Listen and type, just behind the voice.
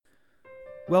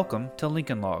Welcome to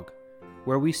Lincoln Log,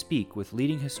 where we speak with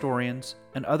leading historians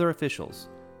and other officials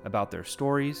about their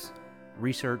stories,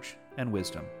 research, and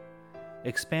wisdom.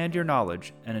 Expand your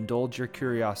knowledge and indulge your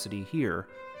curiosity here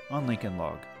on Lincoln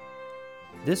Log.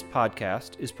 This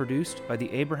podcast is produced by the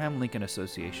Abraham Lincoln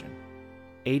Association,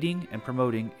 aiding and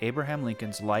promoting Abraham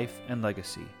Lincoln's life and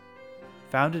legacy.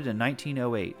 Founded in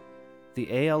 1908, the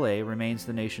ALA remains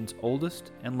the nation's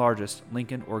oldest and largest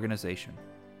Lincoln organization.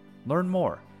 Learn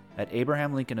more at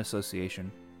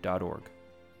abrahamlincolnassociation.org.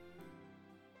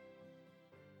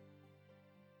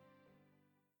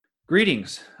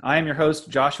 Greetings. I am your host,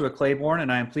 Joshua Claiborne,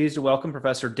 and I am pleased to welcome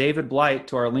Professor David Blight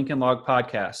to our Lincoln Log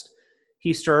podcast.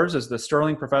 He serves as the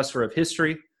Sterling Professor of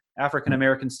History, African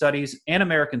American Studies, and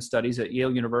American Studies at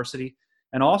Yale University,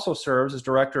 and also serves as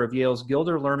director of Yale's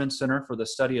Gilder Lehrman Center for the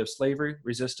Study of Slavery,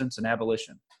 Resistance, and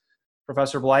Abolition.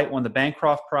 Professor Blight won the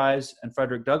Bancroft Prize and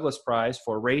Frederick Douglass Prize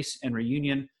for Race and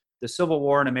Reunion, the Civil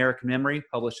War in American Memory,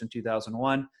 published in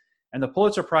 2001, and the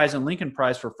Pulitzer Prize and Lincoln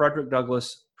Prize for Frederick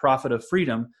Douglass, Prophet of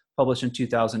Freedom, published in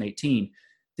 2018.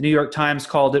 The New York Times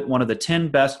called it one of the 10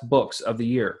 best books of the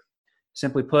year.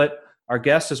 Simply put, our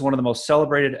guest is one of the most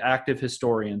celebrated active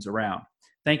historians around.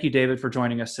 Thank you, David, for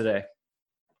joining us today.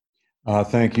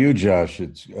 Thank you, Josh.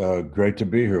 It's great to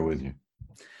be here with you.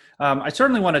 I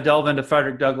certainly want to delve into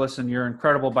Frederick Douglass and your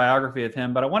incredible biography of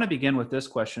him, but I want to begin with this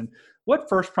question. What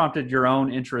first prompted your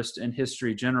own interest in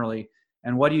history generally,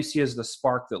 and what do you see as the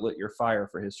spark that lit your fire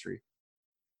for history?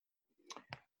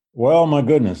 Well, my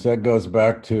goodness, that goes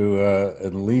back to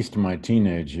at least my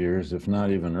teenage years, if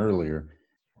not even earlier.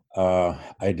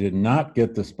 I did not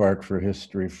get the spark for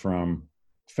history from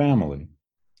family.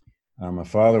 My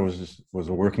father was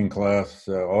a working class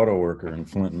auto worker in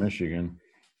Flint, Michigan.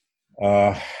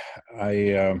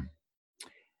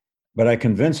 But I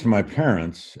convinced my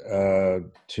parents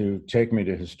to take me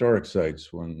to historic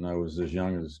sites when I was as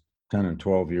young as 10 and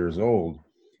 12 years old.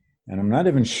 And I'm not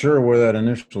even sure where that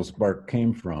initial spark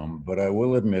came from, but I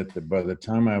will admit that by the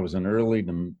time I was an early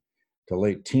to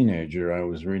late teenager, I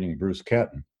was reading Bruce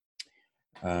Catton.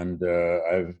 And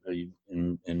I've,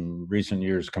 in recent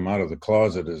years, come out of the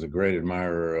closet as a great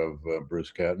admirer of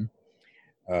Bruce Catton.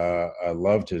 I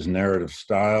loved his narrative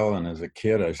style, and as a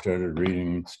kid, I started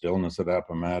reading Stillness at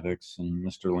Appomattox and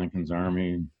Mr. Lincoln's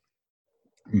Army,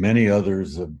 many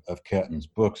others of Catton's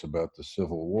books about the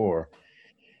Civil War.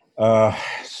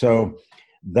 So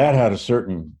that had a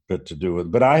certain bit to do with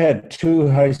it. But I had two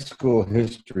high school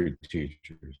history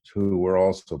teachers who were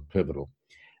also pivotal.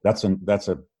 That's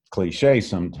a cliche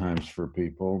sometimes for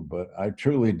people, but I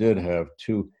truly did have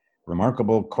two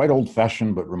remarkable, quite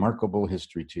old-fashioned, but remarkable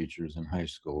history teachers in high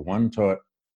school. One taught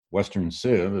Western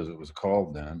Civ, as it was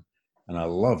called then, and I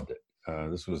loved it.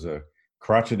 This was a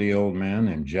crotchety old man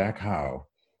named Jack Howe,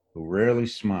 who rarely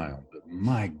smiled, but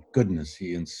my goodness,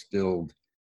 he instilled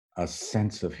a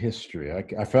sense of history.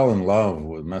 I fell in love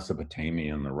with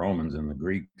Mesopotamia and the Romans and the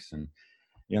Greeks, and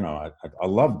I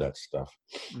loved that stuff.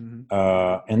 Mm-hmm.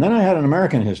 And then I had an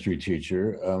American history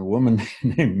teacher, a woman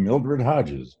named Mildred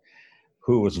Hodges,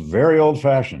 who was very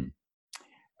old-fashioned.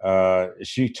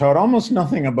 She taught almost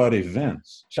nothing about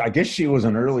events. I guess she was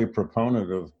an early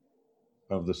proponent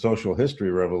of the social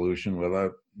history revolution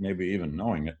without maybe even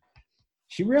knowing it.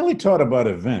 She rarely taught about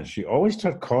events. She always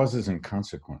taught causes and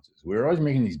consequences. We were always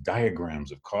making these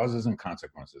diagrams of causes and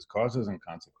consequences.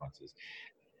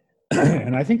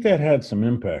 And I think that had some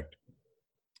impact.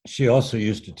 She also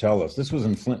used to tell us, this was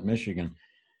in Flint, Michigan,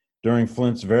 during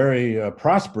Flint's very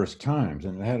prosperous times,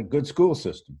 and it had a good school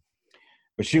system.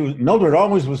 But Mildred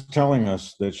always was telling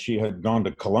us that she had gone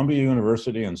to Columbia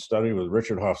University and studied with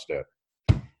Richard Hofstadter.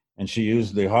 And she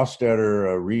used the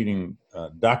Hofstadter reading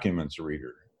documents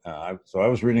reader. So I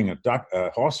was reading a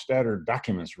Hofstadter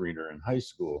documents reader in high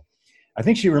school. I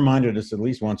think she reminded us at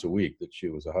least once a week that she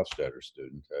was a Hofstadter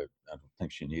student. I don't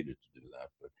think she needed to do that.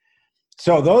 But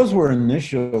so those were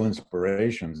initial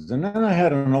inspirations. And then I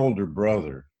had an older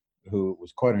brother who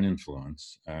was quite an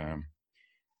influence,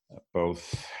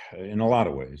 both in a lot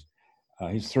of ways.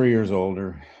 He's 3 years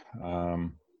older.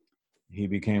 He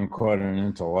became quite an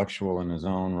intellectual in his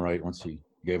own right once he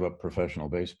gave up professional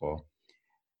baseball.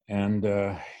 And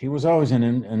he was always an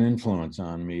influence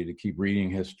on me to keep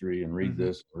reading history and read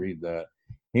this, read that.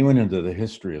 He went into the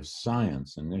history of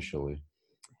science initially.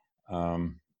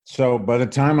 So by the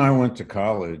time I went to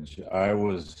college, I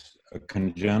was a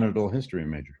congenital history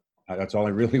major. That's all I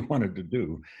really wanted to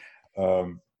do.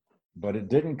 But it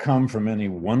didn't come from any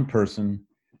one person.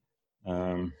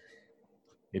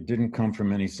 It didn't come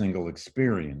from any single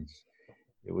experience.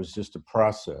 It was just a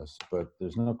process, but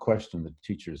there's no question that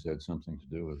teachers had something to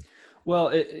do with it. Well,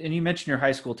 and you mentioned your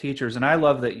high school teachers, and I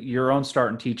love that your own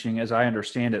start in teaching, as I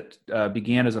understand it,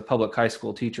 began as a public high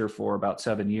school teacher for about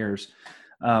 7 years.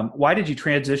 Why did you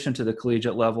transition to the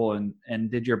collegiate level,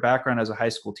 and did your background as a high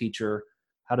school teacher,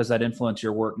 how does that influence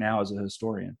your work now as a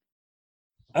historian?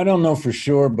 I don't know for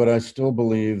sure, but I still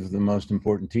believe the most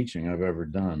important teaching I've ever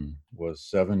done was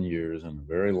 7 years in a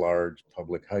very large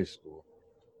public high school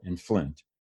in Flint,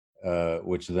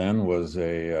 which then was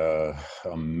a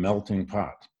melting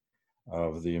pot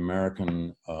of the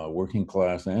American working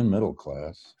class and middle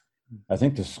class. I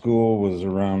think the school was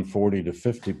around 40 to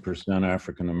 50%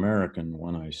 African American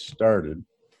when I started.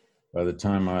 By the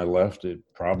time I left, it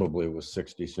probably was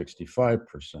 60,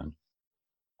 65%.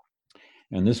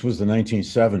 And this was the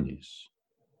 1970s.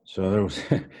 So there was,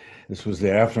 this was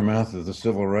the aftermath of the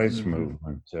civil rights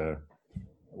movement.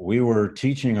 We were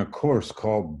teaching a course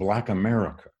called Black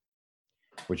America,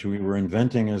 which we were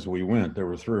inventing as we went. There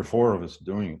were 3 or 4 of us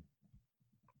doing it.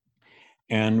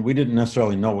 And we didn't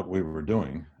necessarily know what we were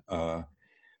doing.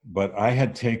 But I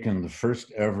had taken the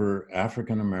first ever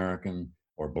African-American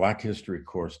or Black history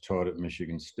course taught at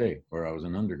Michigan State, where I was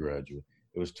an undergraduate.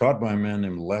 It was taught by a man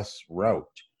named Les Rout.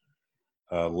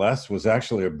 Les was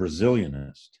actually a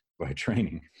Brazilianist by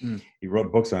training. He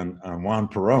wrote books on Juan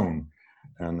Perón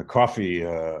and the coffee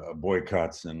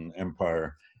boycotts in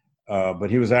Empire. But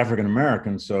he was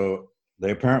African-American, so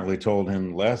they apparently told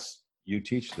him, Les, you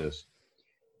teach this.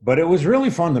 But it was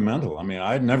really fundamental. I mean,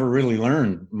 I'd never really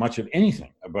learned much of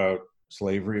anything about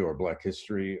slavery or Black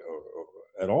history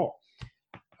or at all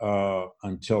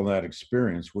until that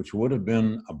experience, which would have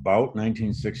been about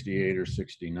 1968 or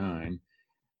 69.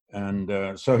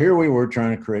 And so here we were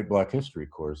trying to create Black history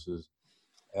courses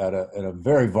at a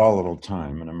very volatile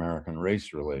time in American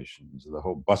race relations. The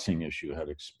whole busing issue had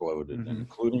exploded,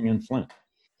 including in Flint.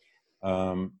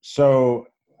 So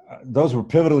those were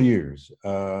pivotal years.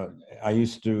 I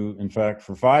used to, in fact,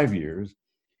 for 5 years,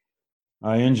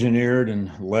 I engineered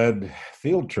and led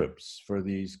field trips for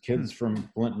these kids from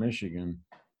Flint, Michigan,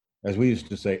 as we used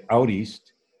to say, out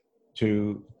east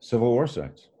to Civil War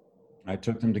sites. I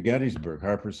took them to Gettysburg,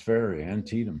 Harper's Ferry,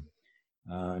 Antietam.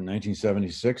 In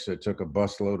 1976, I took a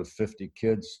busload of 50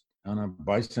 kids on a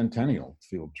bicentennial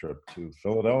field trip to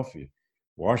Philadelphia,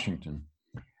 Washington.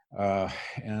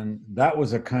 And that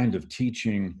was a kind of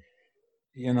teaching,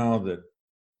 you know, that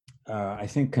I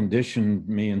think conditioned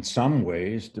me in some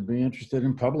ways to be interested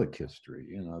in public history,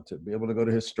 you know, to be able to go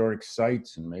to historic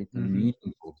sites and make them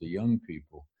meaningful to young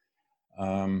people.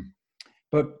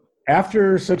 But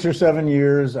after 6 or 7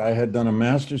 years, I had done a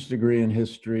master's degree in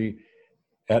history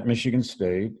at Michigan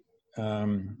State.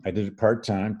 I did it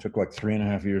part-time, took like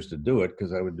 3.5 years to do it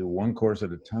because I would do one course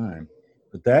at a time.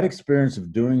 But that experience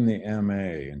of doing the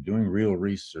MA and doing real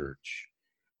research,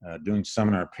 doing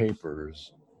seminar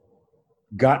papers,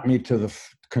 got me to the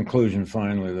conclusion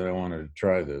finally that I wanted to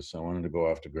try this. I wanted to go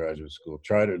off to graduate school,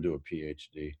 try to do a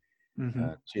PhD,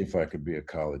 see if I could be a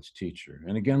college teacher.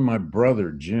 And again, my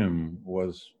brother, Jim,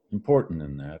 was important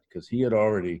in that because he had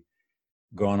already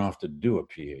gone off to do a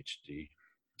PhD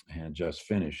and just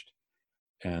finished.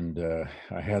 And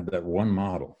I had that one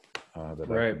model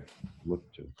that I could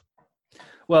look to.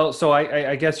 Well, so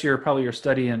I guess your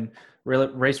study in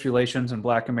race relations and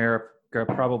Black America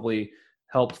probably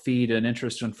helped feed an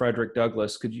interest in Frederick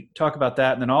Douglass. Could you talk about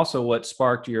that? And then also what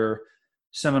sparked your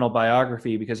seminal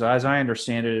biography? Because as I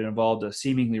understand it, it involved a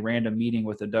seemingly random meeting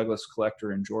with a Douglass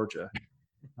collector in Georgia,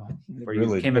 where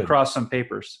you came across some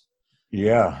papers.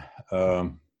 Yeah,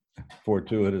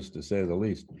 fortuitous to say the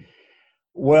least.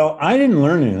 Well, I didn't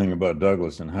learn anything about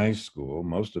Douglass in high school.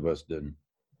 Most of us didn't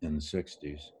in the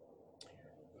 60s.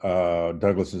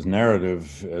 Douglass's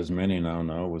narrative, as many now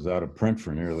know, was out of print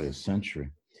for nearly a century.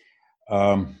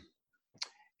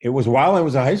 It was while I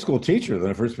was a high school teacher that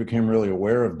I first became really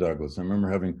aware of Douglass. I remember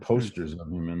having posters of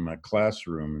him in my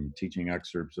classroom and teaching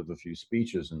excerpts of a few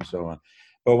speeches and so on.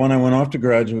 But when I went off to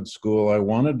graduate school, I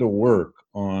wanted to work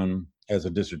on, as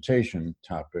a dissertation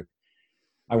topic,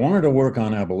 I wanted to work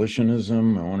on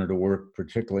abolitionism. I wanted to work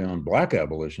particularly on Black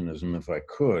abolitionism, if I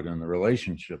could, and the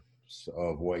relationships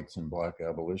of whites and Black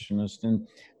abolitionists. And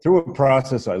through a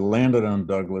process, I landed on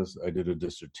Douglass. I did a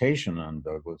dissertation on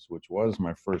Douglass, which was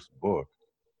my first book.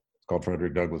 It's called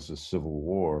Frederick Douglass's Civil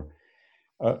War.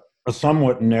 A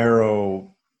somewhat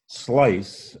narrow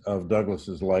slice of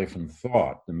Douglass's life and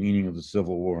thought, the meaning of the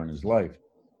Civil War in his life.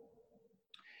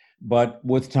 But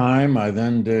with time, I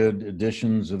then did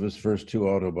editions of his first 2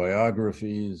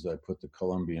 autobiographies. I put the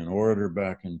Columbian Orator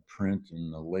back in print in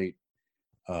the late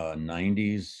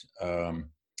 90s.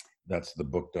 That's the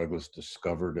book Douglass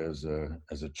discovered as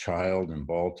a child in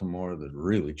Baltimore that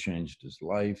really changed his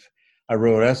life. I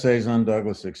wrote essays on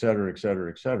Douglass, et cetera, et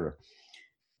cetera, et cetera.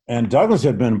 And Douglass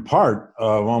had been part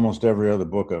of almost every other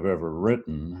book I've ever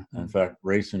written. In fact,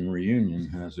 Race and Reunion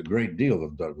has a great deal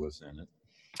of Douglass in it.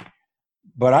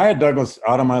 But I had Douglass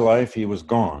out of my life. He was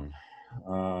gone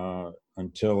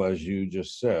until, as you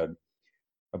just said,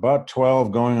 about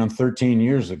 12, going on 13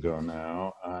 years ago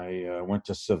now, I went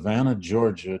to Savannah,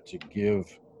 Georgia to give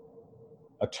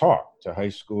a talk to high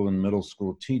school and middle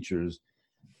school teachers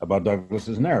about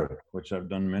Douglass's narrative, which I've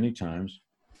done many times.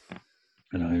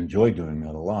 And I enjoy doing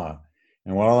that a lot.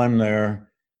 And while I'm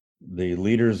there, the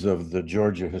leaders of the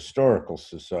Georgia Historical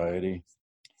Society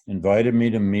invited me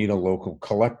to meet a local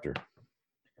collector.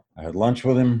 I had lunch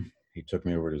with him. He took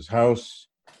me over to his house.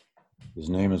 His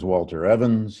name is Walter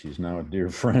Evans. He's now a dear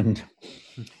friend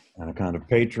and a kind of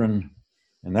patron.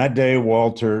 And that day,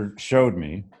 Walter showed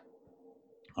me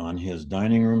on his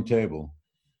dining room table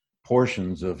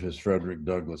portions of his Frederick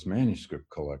Douglass manuscript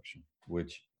collection,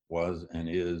 which was and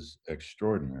is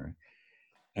extraordinary.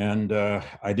 And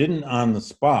I didn't on the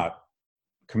spot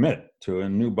commit to a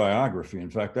new biography. In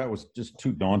fact, that was just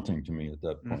too daunting to me at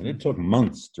that point. It took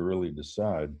months to really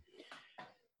decide.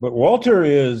 But Walter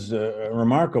is a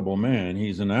remarkable man.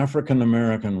 He's an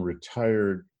African-American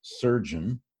retired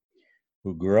surgeon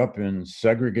who grew up in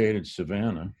segregated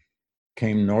Savannah,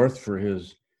 came north for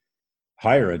his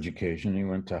higher education. He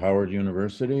went to Howard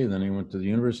University, then he went to the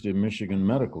University of Michigan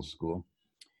Medical School,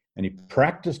 and he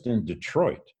practiced in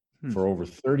Detroit for over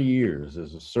 30 years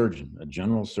as a surgeon, a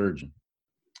general surgeon.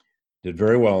 Did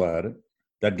very well at it.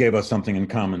 That gave us something in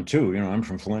common too. You know, I'm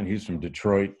from Flint, he's from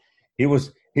Detroit. He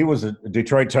was a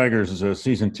Detroit Tigers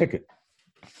season ticket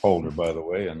holder, by the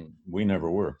way, and we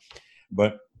never were.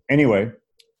 But anyway,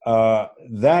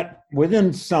 that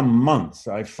within some months,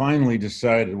 I finally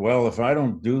decided, well, if I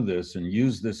don't do this and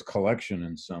use this collection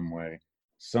in some way,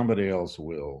 somebody else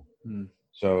will.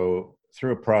 So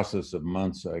through a process of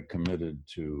months, I committed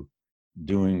to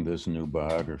doing this new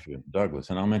biography of Douglass.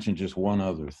 And I'll mention just one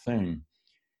other thing.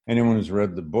 Anyone who's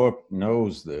read the book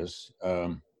knows this.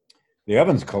 The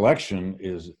Evans collection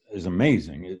is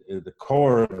amazing. The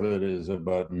core of it is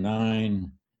about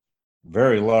 9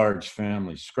 very large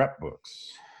family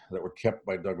scrapbooks that were kept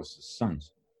by Douglass's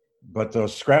sons. But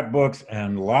those scrapbooks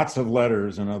and lots of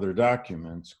letters and other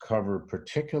documents cover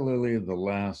particularly the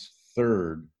last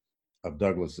third of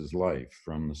Douglass's life,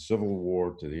 from the Civil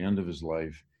War to the end of his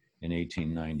life in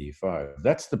 1895.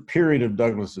 That's the period of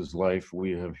Douglass's life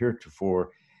we have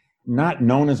heretofore not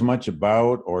known as much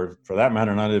about, or for that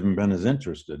matter, not even been as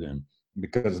interested in,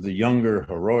 because the younger,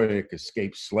 heroic,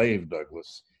 escaped slave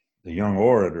Douglass, the young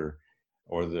orator,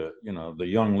 or the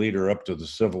young leader up to the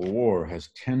Civil War, has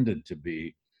tended to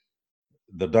be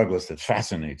the Douglass that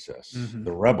fascinates us,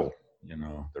 the rebel,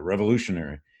 the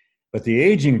revolutionary. But the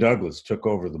aging Douglass took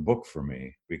over the book for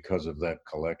me because of that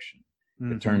collection.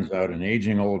 It turns out an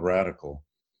aging old radical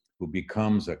who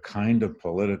becomes a kind of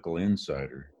political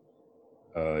insider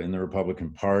in the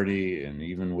Republican Party, and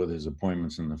even with his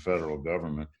appointments in the federal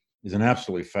government, is an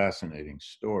absolutely fascinating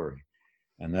story.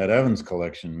 And that Evans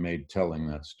collection made telling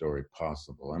that story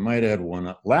possible. I might add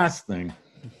one last thing.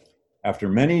 After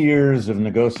many years of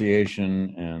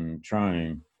negotiation and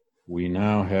trying, we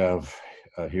now have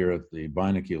here at the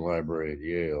Beinecke Library at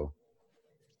Yale,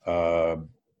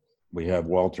 we have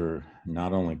Walter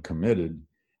not only committed,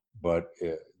 but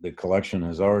the collection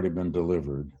has already been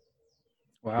delivered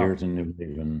here to New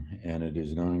Haven, and it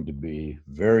is going to be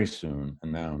very soon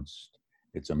announced.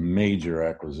 It's a major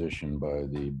acquisition by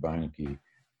the Beinecke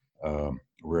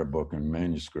Rare Book and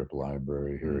Manuscript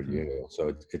Library here at Yale.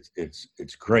 So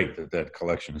it's great that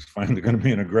collection is finally going to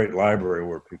be in a great library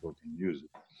where people can use it.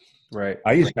 Right.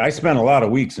 I spent a lot of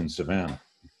weeks in Savannah.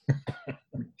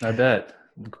 I bet,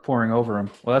 poring over him.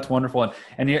 Well, that's wonderful.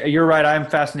 And you're right. I'm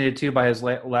fascinated too by his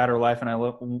latter life, and I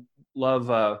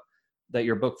love that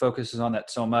your book focuses on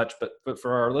that so much. But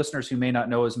for our listeners who may not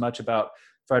know as much about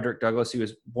Frederick Douglass, he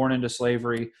was born into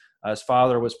slavery. His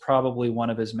father was probably one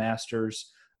of his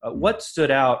masters. What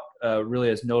stood out really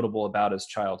as notable about his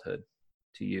childhood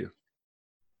to you?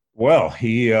 Well,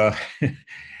 he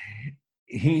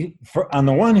on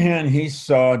the one hand, he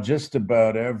saw just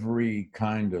about every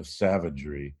kind of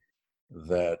savagery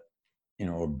that,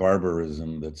 or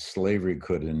barbarism that slavery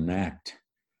could enact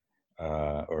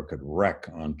or could wreak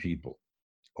on people,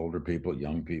 older people,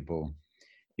 young people.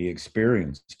 He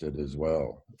experienced it as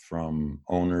well from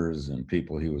owners and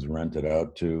people he was rented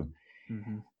out to.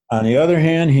 On the other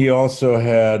hand, he also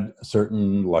had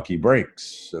certain lucky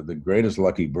breaks. The greatest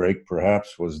lucky break,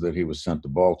 perhaps, was that he was sent to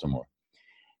Baltimore.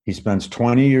 He spends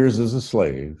 20 years as a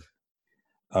slave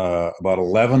about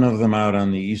 11 of them out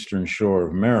on the eastern shore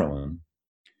of Maryland,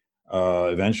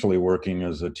 eventually working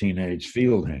as a teenage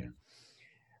field hand.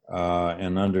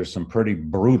 And under some pretty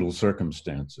brutal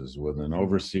circumstances, with an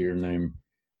overseer named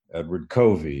Edward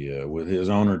Covey, with his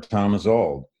owner Thomas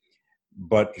Auld.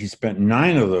 But he spent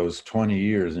 9 of those 20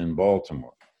 years in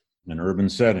Baltimore, an urban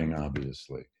setting,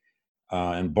 obviously.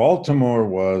 And Baltimore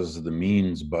was the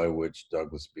means by which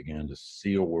Douglass began to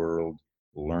see a world,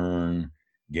 learn,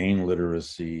 gain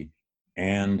literacy,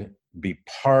 and be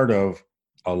part of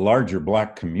a larger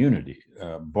Black community.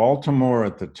 Baltimore,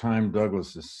 at the time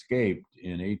Douglass escaped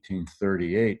in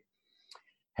 1838,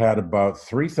 had about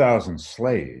 3,000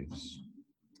 slaves,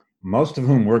 most of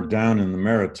whom worked down in the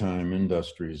maritime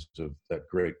industries of that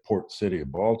great port city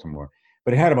of Baltimore.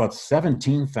 But it had about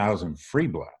 17,000 free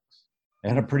Blacks. It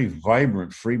had a pretty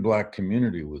vibrant free Black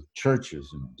community with churches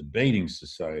and debating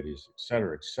societies, et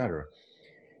cetera, et cetera.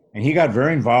 And he got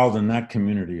very involved in that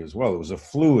community as well. It was a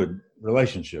fluid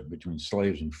relationship between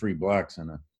slaves and free Blacks in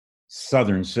a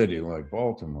southern city like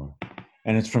Baltimore.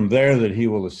 And it's from there that he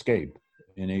will escape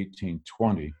in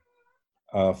 1820,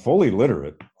 fully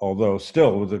literate, although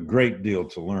still with a great deal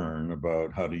to learn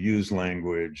about how to use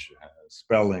language,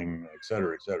 spelling, et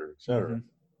cetera, et cetera, et cetera.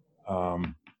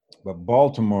 Mm-hmm. But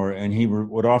Baltimore, and he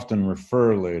would often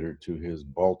refer later to his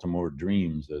Baltimore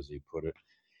dreams, as he put it,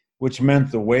 which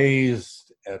meant the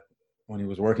ways when he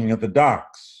was working at the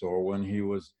docks, or when he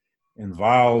was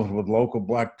involved with local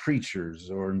Black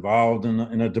preachers, or involved in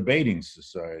a debating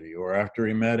society, or after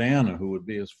he met Anna, who would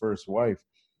be his first wife,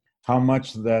 how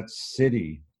much that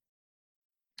city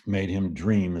made him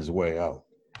dream his way out.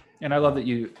 And I love that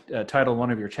you titled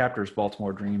one of your chapters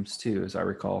Baltimore Dreams too, as I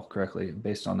recall correctly,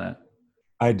 based on that.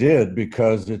 I did,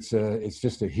 because it's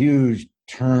just a huge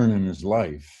turn in his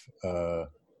life,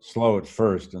 slow at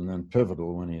first and then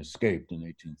pivotal when he escaped in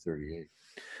 1838.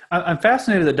 I'm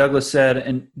fascinated that Douglass said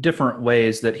in different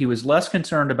ways that he was less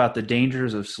concerned about the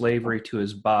dangers of slavery to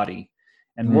his body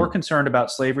and more concerned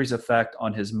about slavery's effect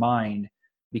on his mind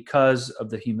because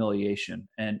of the humiliation.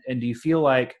 And do you feel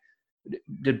like,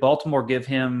 did Baltimore give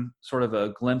him sort of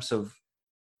a glimpse of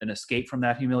an escape from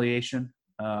that humiliation?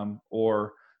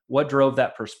 Or what drove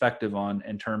that perspective on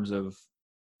in terms of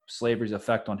slavery's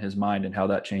effect on his mind and how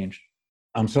that changed?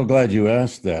 I'm so glad you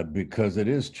asked that, because it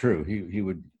is true. He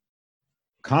would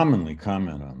commonly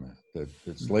comment on that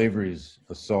slavery's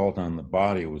assault on the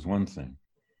body was one thing,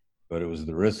 but it was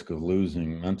the risk of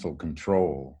losing mental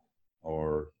control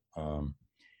or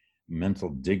mental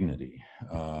dignity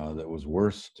that was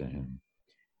worse to him.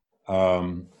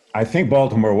 I think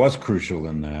Baltimore was crucial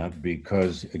in that,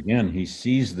 because, again, he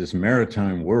sees this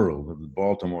maritime world of the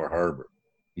Baltimore harbor.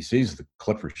 He sees the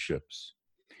clipper ships.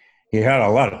 He had a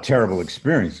lot of terrible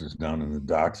experiences down in the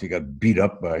docks. He got beat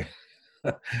up by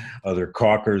other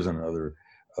caulkers and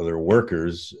other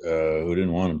workers who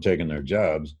didn't want him taking their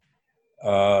jobs.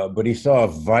 But he saw a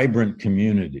vibrant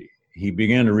community. He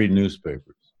began to read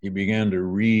newspapers. He began to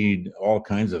read all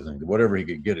kinds of things, whatever he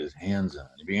could get his hands on.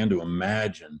 He began to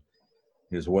imagine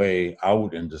his way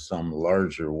out into some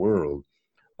larger world.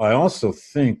 I also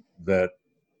think that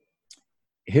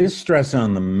his stress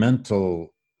on the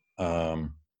mental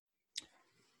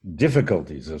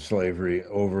difficulties of slavery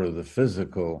over the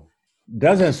physical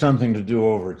does have something to do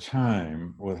over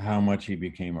time with how much he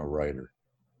became a writer.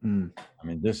 I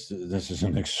mean, this is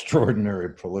an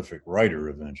extraordinary, prolific writer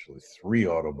eventually. 3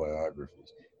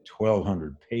 autobiographies,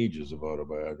 1,200 pages of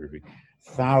autobiography,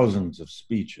 thousands of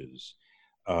speeches,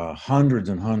 hundreds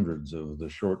and hundreds of the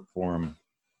short form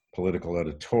political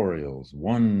editorials,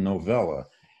 1 novella.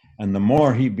 And the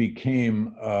more he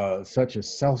became such a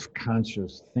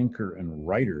self-conscious thinker and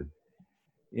writer,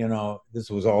 this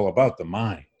was all about the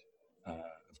mind,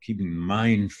 of keeping the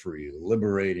mind free,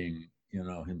 liberating,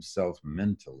 himself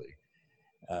mentally.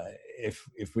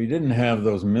 If we didn't have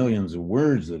those millions of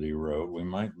words that he wrote, we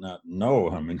might not know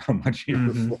how much he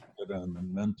reflected on the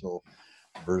mental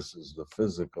versus the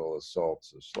physical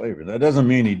assaults of slavery. That doesn't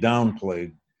mean he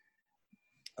downplayed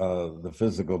the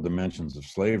physical dimensions of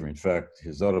slavery. In fact,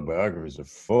 his autobiographies are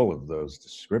full of those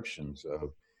descriptions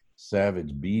of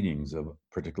savage beatings,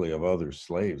 particularly of other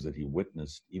slaves that he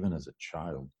witnessed even as a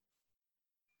child.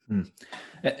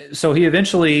 So he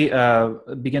eventually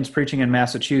begins preaching in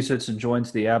Massachusetts and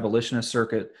joins the abolitionist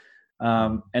circuit,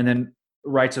 and then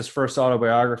writes his first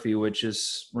autobiography, which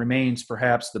remains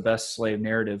perhaps the best slave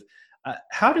narrative.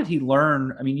 How did he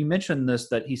learn? I mean, you mentioned this,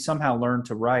 that he somehow learned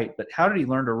to write, but how did he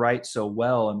learn to write so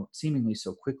well and seemingly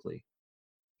so quickly?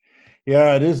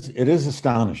 Yeah, it is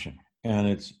astonishing, and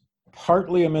it's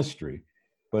partly a mystery,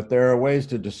 but there are ways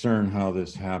to discern how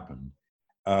this happened.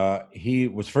 He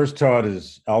was first taught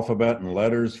his alphabet and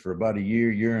letters for about a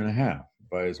year and a half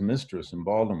by his mistress in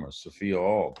Baltimore, Sophia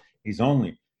Auld. He's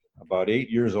only about 8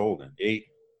 years old, and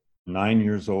 9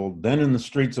 years old. Then in the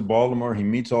streets of Baltimore, he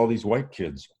meets all these white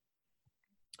kids.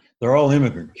 They're all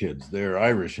immigrant kids. They're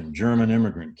Irish and German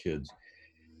immigrant kids.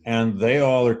 And they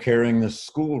all are carrying this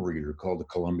school reader called the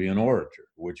Columbian Orator,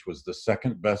 which was the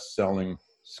second best-selling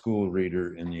school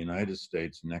reader in the United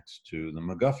States next to the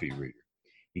McGuffey reader.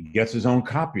 He gets his own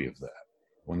copy of that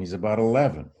when he's about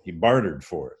 11. He bartered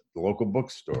for it at the local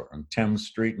bookstore on Thames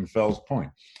Street in Fells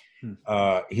Point.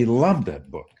 He loved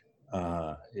that book.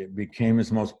 It became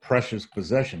his most precious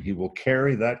possession. He will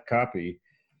carry that copy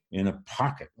in a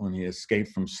pocket when he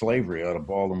escaped from slavery out of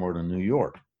Baltimore to New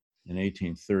York in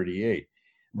 1838.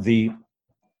 The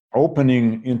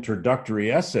opening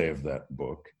introductory essay of that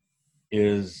book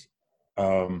is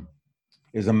a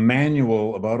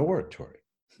manual about oratory.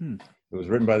 It was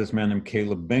written by this man named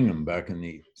Caleb Bingham back in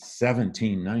the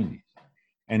 1790s.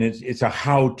 And it's a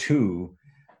how-to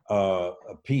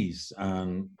a piece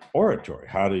on oratory,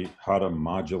 how to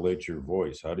modulate your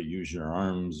voice, how to use your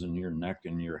arms and your neck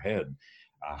and your head,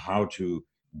 how to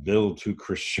build to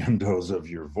crescendos of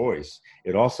your voice.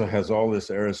 It also has all this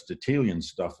Aristotelian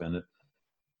stuff in it,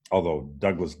 although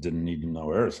Douglass didn't need to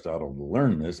know Aristotle to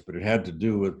learn this, but it had to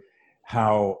do with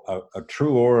how a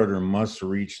true orator must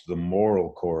reach the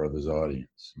moral core of his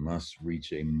audience, must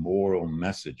reach a moral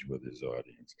message with his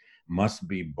audience, must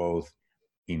be both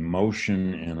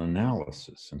emotion and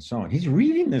analysis and so on. He's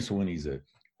reading this when he's an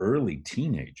early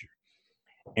teenager.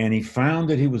 And he found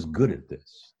that he was good at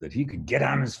this, that he could get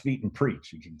on his feet and preach.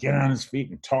 He could get on his feet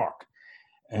and talk.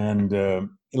 And the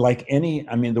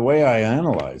way I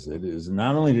analyze it is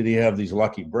not only did he have these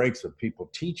lucky breaks of people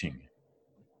teaching him,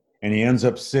 and he ends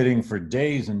up sitting for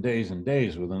days and days and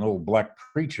days with an old black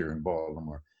preacher in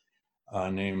Baltimore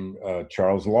named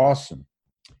Charles Lawson,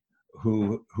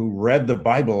 who read the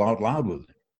Bible out loud with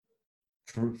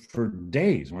him for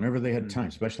days, whenever they had time,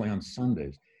 especially on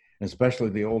Sundays, and especially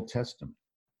the Old Testament.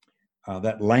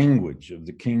 That language of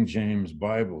the King James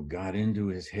Bible got into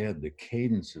his head, the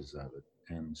cadences of it,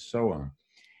 and so on.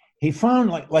 He found,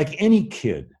 like any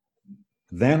kid,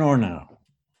 then or now,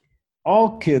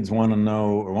 all kids want to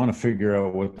know or want to figure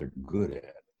out what they're good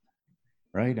at,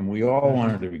 right? And we all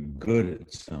wanted to be good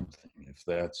at something. If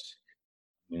that's,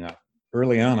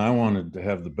 early on, I wanted to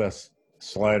have the best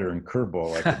slider and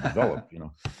curveball I could develop,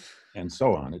 and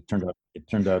so on. It turned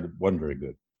out it wasn't very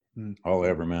good. All I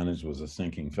ever managed was a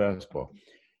sinking fastball.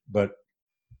 But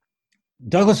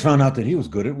Douglass found out that he was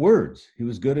good at words. He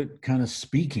was good at kind of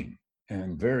speaking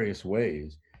in various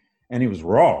ways. And he was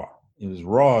raw. He was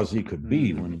raw as he could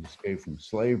be when he escaped from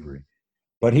slavery.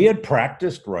 But he had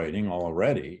practiced writing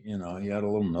already. He had a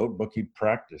little notebook he'd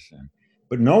practice in.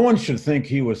 But no one should think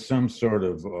he was some sort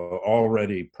of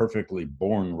already perfectly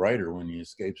born writer when he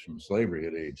escapes from slavery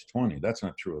at age 20. That's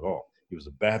not true at all. He was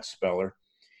a bad speller.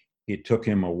 It took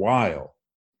him a while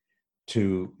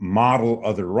to model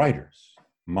other writers,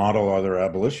 model other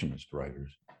abolitionist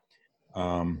writers,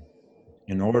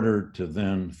 in order to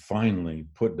then finally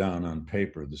put down on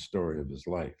paper the story of his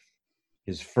life.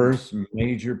 His first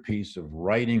major piece of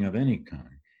writing of any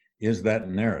kind is that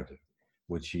narrative,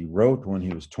 which he wrote when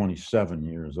he was 27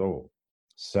 years old,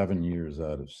 7 years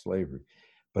out of slavery.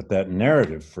 But that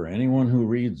narrative, for anyone who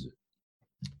reads it,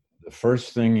 the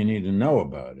first thing you need to know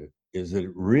about it is that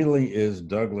it really is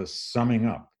Douglass summing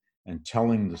up and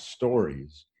telling the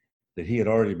stories that he had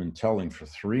already been telling for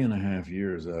 3.5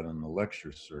 years out on the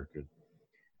lecture circuit,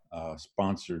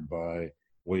 sponsored by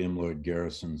William Lloyd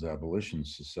Garrison's Abolition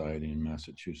Society in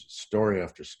Massachusetts. Story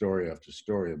after story after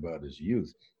story about his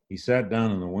youth. He sat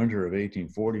down in the winter of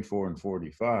 1844 and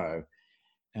 45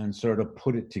 and sort of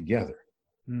put it together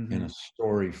in a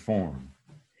story form.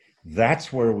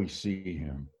 That's where we see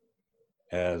him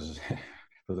as,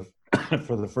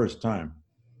 for the first time,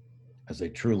 as a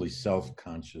truly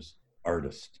self-conscious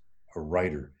artist, a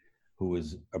writer who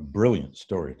is a brilliant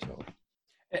storyteller.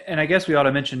 And I guess we ought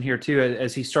to mention here too,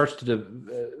 as he starts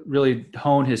to really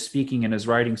hone his speaking and his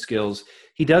writing skills,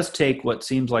 he does take what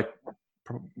seems like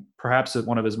perhaps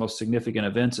one of his most significant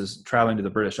events is traveling to the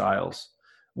British Isles.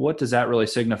 What does that really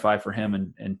signify for him,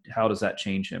 and how does that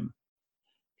change him?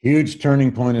 Huge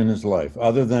turning point in his life.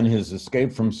 Other than his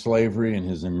escape from slavery and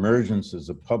his emergence as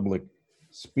a public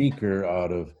speaker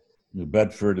out of New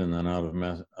Bedford and then out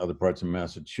of other parts of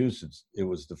Massachusetts, it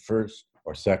was the first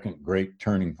or second great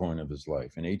turning point of his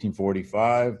life. In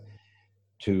 1845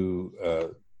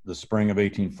 to the spring of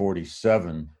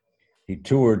 1847, he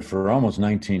toured for almost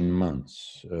 19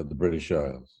 months, the British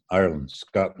Isles, Ireland,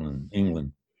 Scotland,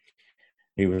 England.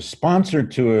 He was sponsored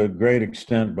to a great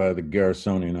extent by the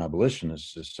Garrisonian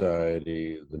Abolitionist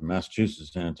Society, the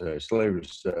Massachusetts Anti-Slavery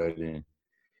Society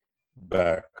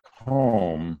back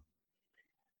home,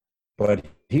 but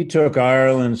he took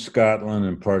Ireland, Scotland,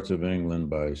 and parts of England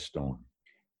by storm,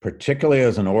 particularly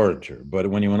as an orator. But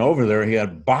when he went over there, he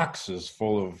had boxes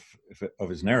full of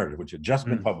his narrative, which had just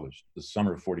been published the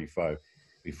summer of 45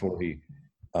 before he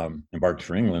embarked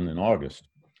for England in August.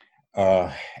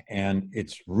 And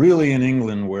it's really in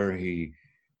England where he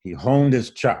honed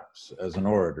his chops as an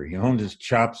orator. He honed his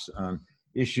chops on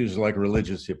issues like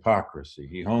religious hypocrisy.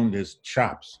 He honed his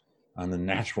chops on the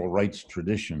natural rights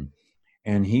tradition.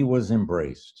 And he was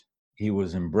embraced. He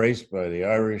was embraced by the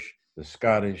Irish, the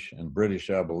Scottish, and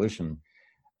British abolition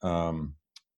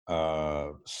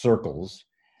circles.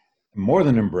 More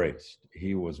than embraced.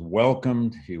 He was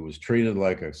welcomed. He was treated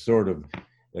like a sort of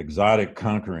exotic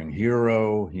conquering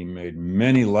hero. He made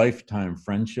many lifetime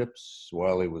friendships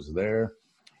while he was there.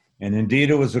 And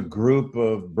indeed, it was a group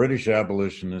of British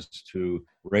abolitionists who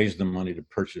raised the money to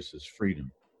purchase his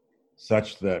freedom,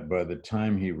 such that by the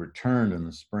time he returned in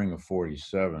the spring of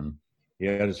 47, he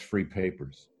had his free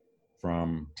papers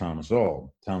from Thomas Auld.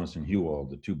 Thomas and Hugh Auld,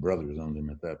 the two brothers, owned him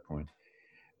at that point.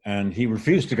 And he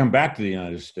refused to come back to the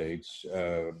United States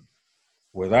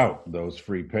without those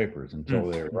free papers until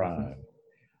they arrived.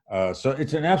 So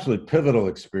it's an absolutely pivotal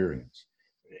experience.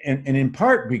 And in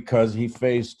part because he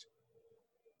faced,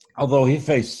 although he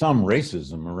faced some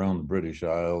racism around the British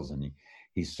Isles, and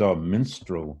he saw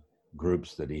minstrel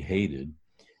groups that he hated,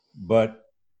 but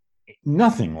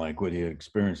nothing like what he had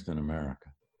experienced in America.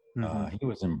 He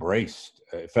was embraced.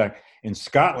 In fact, in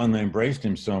Scotland, they embraced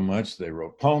him so much, they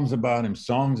wrote poems about him,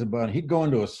 songs about him. He'd go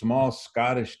into a small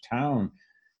Scottish town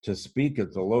to speak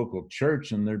at the local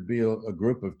church, and there'd be a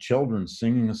group of children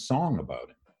singing a song about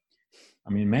him. I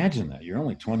mean, imagine that. You're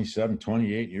only 27,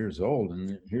 28 years old,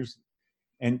 and here's,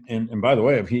 and by the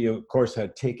way, he, of course,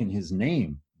 had taken his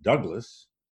name, Douglas,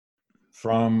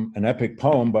 from an epic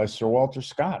poem by Sir Walter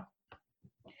Scott.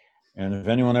 And if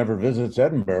anyone ever visits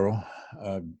Edinburgh,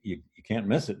 you can't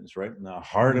miss it. It's right in the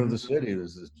heart of the city.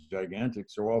 There's this gigantic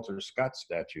Sir Walter Scott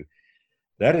statue.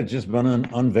 That had just been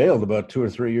unveiled about 2 or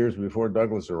 3 years before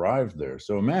Douglas arrived there.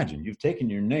 So imagine, you've taken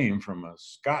your name from a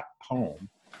Scott poem.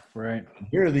 Right. And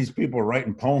here are these people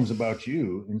writing poems about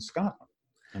you in Scotland.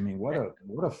 I mean, what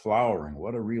a flowering,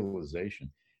 what a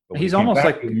realization. But he's almost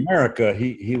like America.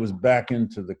 He was back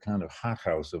into the kind of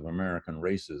hothouse of American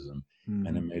racism,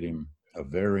 and it made him a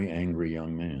very angry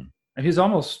young man. And he's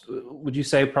almost, would you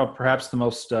say, perhaps the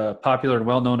most popular and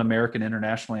well-known American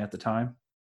internationally at the time?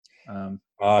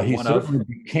 He certainly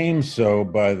became so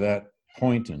by that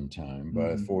point in time,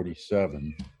 by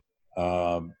 47.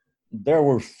 There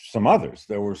were some others.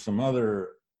 There were some other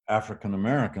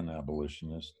African-American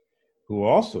abolitionists who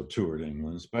also toured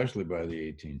England, especially by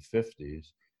the 1850s.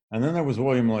 And then there was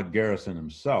William Lloyd Garrison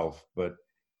himself,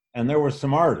 and there were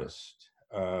some artists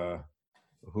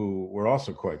who were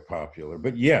also quite popular.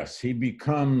 But yes, he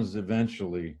becomes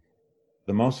eventually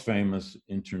the most famous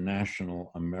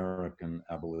international American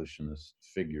abolitionist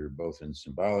figure, both in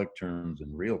symbolic terms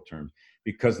and real terms,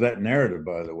 because that narrative,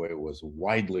 by the way, was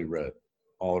widely read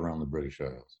all around the British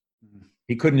Isles.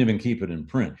 He couldn't even keep it in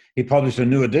print. He published a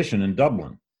new edition in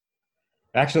Dublin.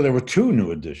 Actually, there were 2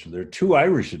 new editions. There are 2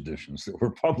 Irish editions that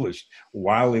were published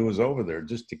while he was over there,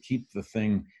 just to keep the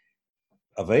thing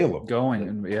available. Going,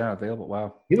 and available.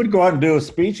 Wow. He would go out and do a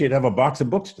speech. He'd have a box of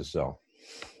books to sell.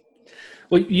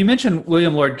 Well, you mentioned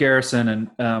William Lloyd Garrison,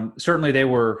 and certainly they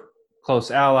were close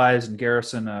allies, and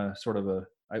Garrison, sort of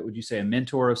would you say, a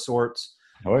mentor of sorts?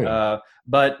 Oh yeah.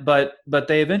 But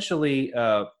they eventually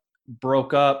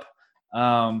broke up,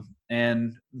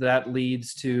 and that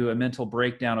leads to a mental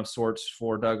breakdown of sorts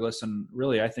for Douglas. And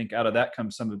really, I think out of that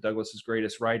comes some of Douglas's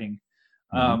greatest writing.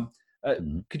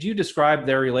 Could you describe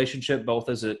their relationship, both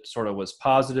as it sort of was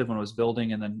positive when it was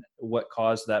building, and then what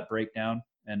caused that breakdown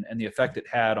and the effect it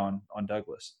had on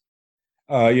Douglas?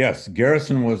 Yes,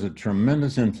 Garrison was a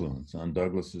tremendous influence on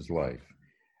Douglas's life.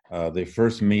 They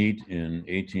first meet in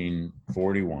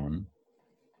 1841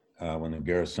 when the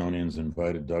Garrisonians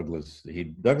invited Douglas.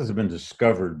 Douglas had been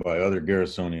discovered by other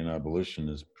Garrisonian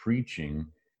abolitionists preaching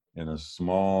in a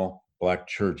small black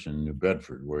church in New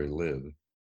Bedford, where he lived,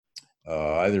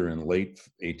 either in late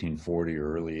 1840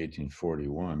 or early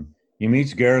 1841. He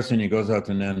meets Garrison. He goes out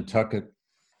to Nantucket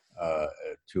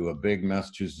to a big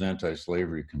Massachusetts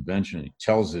anti-slavery convention. He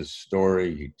tells his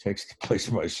story. He takes the place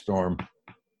by storm.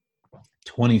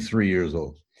 23 years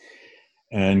old.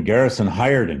 And Garrison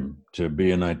hired him to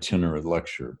be an itinerant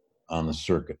lecturer on the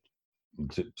circuit,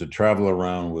 to travel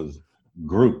around with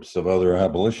groups of other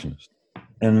abolitionists.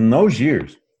 And in those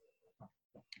years,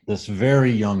 this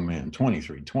very young man,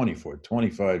 23, 24,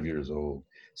 25 years old,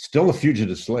 still a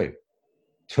fugitive slave,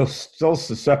 still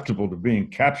susceptible to being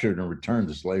captured and returned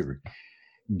to slavery.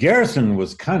 Garrison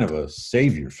was kind of a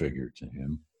savior figure to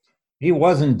him. He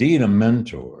was indeed a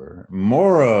mentor,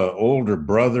 more a older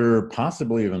brother,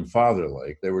 possibly even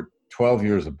father-like. They were 12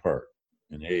 years apart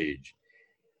in age.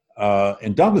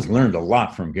 And Douglass learned a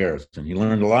lot from Garrison. He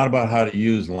learned a lot about how to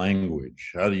use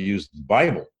language, how to use the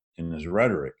Bible in his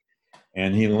rhetoric.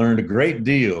 And he learned a great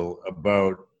deal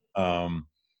about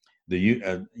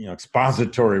the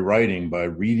expository writing by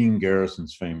reading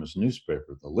Garrison's famous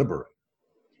newspaper, The Liberator.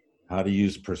 How to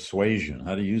use persuasion,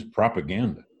 how to use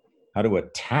propaganda, how to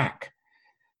attack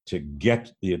to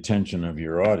get the attention of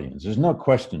your audience. There's no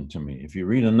question to me. If you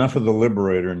read enough of The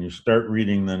Liberator and you start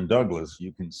reading then Douglass,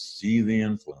 you can see the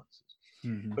influences.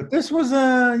 Mm-hmm. But this was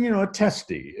a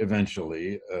testy,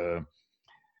 eventually,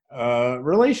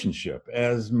 relationship,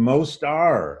 as most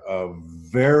are, of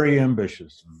very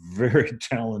ambitious, very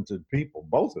talented people,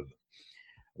 both of them.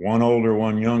 One older,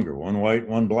 one younger, one white,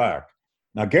 one black.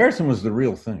 Now, Garrison was the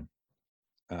real thing.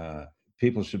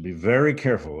 People should be very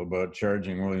careful about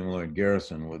charging William Lloyd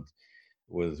Garrison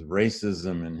with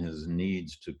racism and his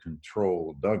needs to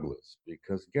control Douglass,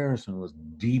 because Garrison was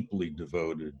deeply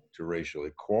devoted to racial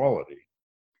equality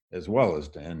as well as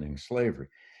to ending slavery.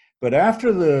 But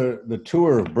after the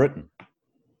tour of Britain,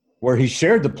 where he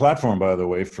shared the platform, by the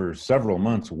way, for several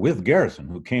months with Garrison,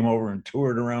 who came over and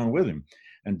toured around with him,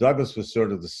 and Douglass was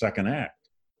sort of the second act.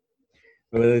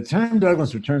 But by the time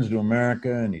Douglass returns to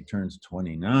America and he turns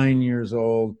 29 years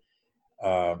old,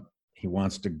 he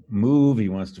wants to move, he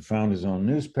wants to found his own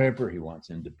newspaper, he wants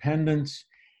independence,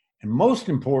 and most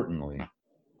importantly,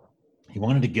 he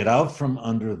wanted to get out from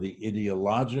under the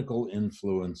ideological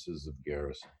influences of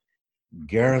Garrison.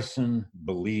 Garrison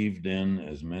believed in,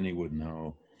 as many would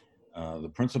know,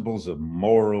 the principles of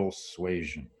moral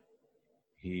suasion.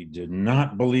 He did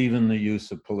not believe in the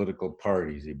use of political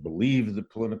parties. He believed the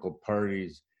political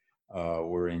parties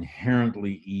were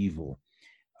inherently evil.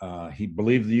 He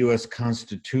believed the U.S.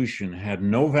 Constitution had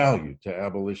no value to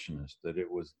abolitionists, that it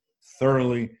was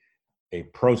thoroughly a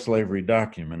pro-slavery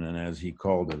document, and as he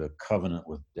called it, a covenant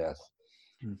with death.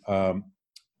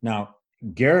 Now,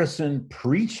 Garrison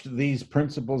preached these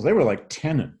principles. They were like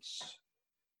tenets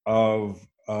of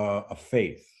a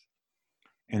faith.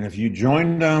 And if you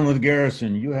joined down with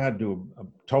Garrison, you had to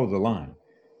toe the line.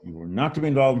 You were not to be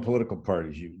involved in political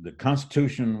parties. The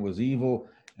Constitution was evil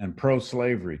and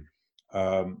pro-slavery.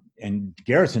 And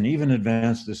Garrison even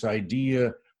advanced this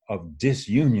idea of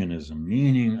disunionism,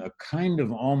 meaning a kind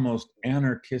of almost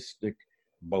anarchistic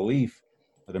belief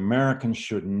that Americans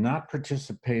should not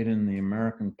participate in the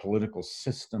American political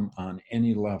system on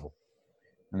any level.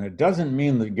 And it doesn't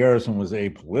mean that Garrison was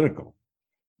apolitical.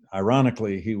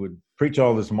 Ironically, he would preach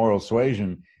all this moral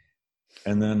suasion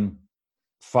and then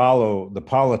follow the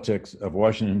politics of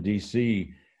Washington,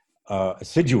 D.C.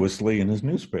 Assiduously in his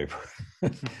newspaper.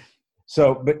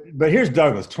 But here's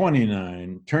Douglass,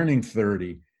 29, turning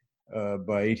 30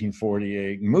 by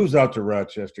 1848, moves out to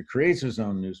Rochester, creates his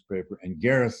own newspaper, and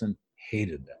Garrison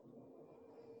hated that.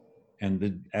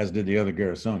 And as did the other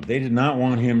Garrisonians. They did not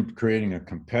want him creating a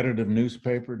competitive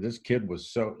newspaper. This kid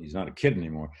was he's not a kid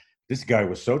anymore. This guy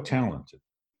was so talented.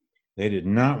 They did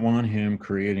not want him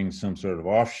creating some sort of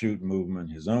offshoot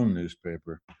movement, his own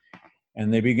newspaper.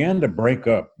 And they began to break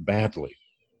up badly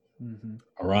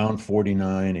around 49,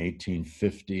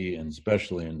 1850, and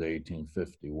especially into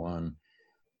 1851,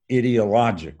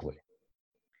 ideologically.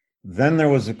 Then there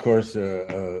was, of course,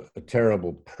 a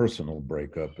terrible personal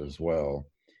breakup as well.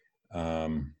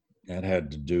 That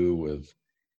had to do with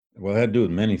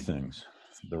many things.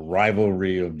 The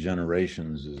rivalry of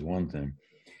generations is one thing.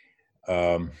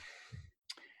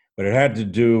 But it had to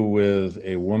do with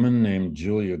a woman named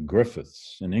Julia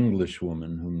Griffiths, an English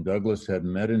woman whom Douglass had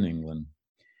met in England.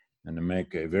 And to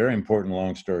make a very important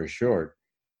long story short,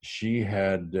 she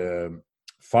had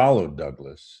followed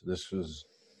Douglass. This was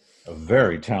a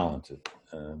very talented,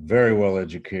 very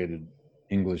well-educated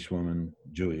English woman,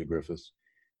 Julia Griffiths,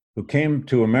 who came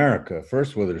to America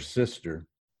first with her sister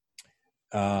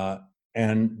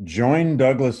and joined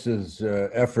Douglass's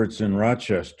efforts in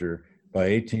Rochester by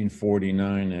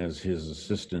 1849 as his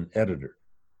assistant editor.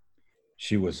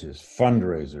 She was his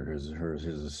fundraiser, his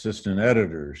assistant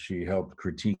editor. She helped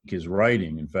critique his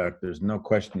writing. In fact, there's no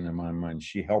question in my mind,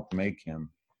 she helped make him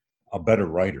a better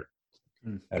writer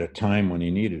at a time when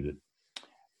he needed it.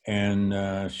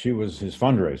 And she was his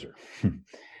fundraiser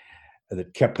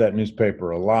that kept that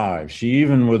newspaper alive. She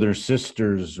even, with her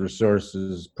sister's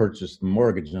resources, purchased the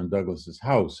mortgage on Douglass's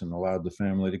house and allowed the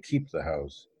family to keep the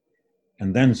house,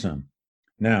 and then some.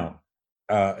 Now,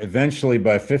 Eventually,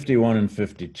 by 51 and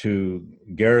 52,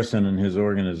 Garrison and his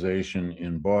organization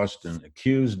in Boston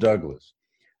accused Douglass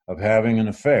of having an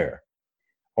affair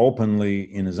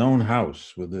openly in his own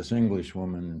house with this English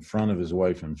woman in front of his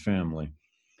wife and family,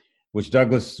 which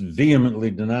Douglass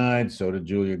vehemently denied. So did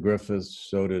Julia Griffiths.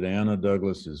 So did Anna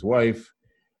Douglass, his wife.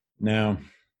 Now,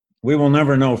 we will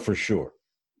never know for sure.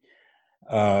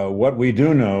 What we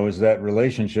do know is that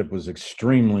relationship was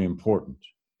extremely important.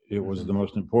 It was the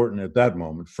most important at that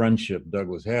moment friendship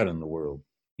Douglass had in the world.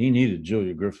 He needed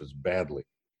Julia Griffiths badly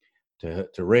to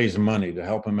raise money, to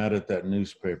help him edit that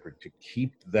newspaper, to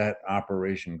keep that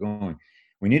operation going.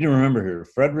 We need to remember here,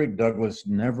 Frederick Douglass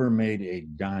never made a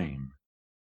dime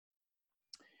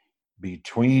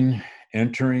between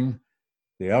entering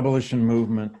the abolition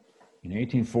movement in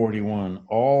 1841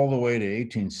 all the way to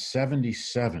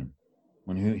 1877,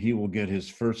 when he will get his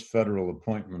first federal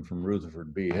appointment from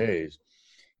Rutherford B. Hayes.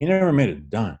 He never made a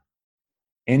dime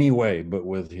any way but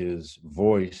with his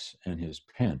voice and his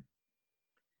pen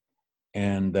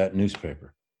and that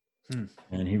newspaper.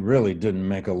 And he really didn't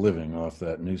make a living off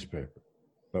that newspaper.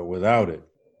 But without it,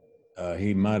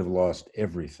 he might have lost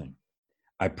everything.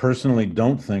 I personally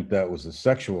don't think that was a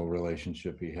sexual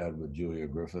relationship he had with Julia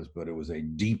Griffiths, but it was a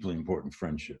deeply important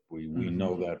friendship. We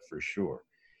know that for sure.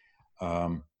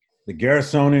 The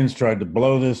Garrisonians tried to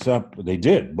blow this up. They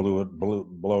did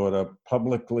blow it up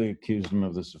publicly, accused him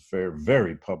of this affair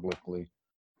very publicly.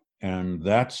 And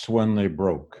that's when they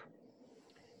broke.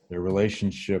 Their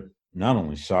relationship not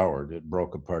only soured, it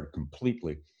broke apart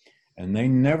completely. And they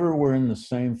never were in the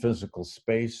same physical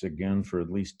space again for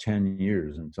at least 10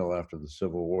 years until after the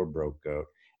Civil War broke out.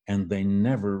 And they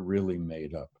never really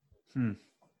made up,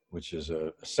 which is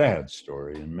a sad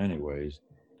story in many ways.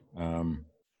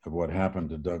 Of what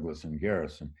happened to Douglass and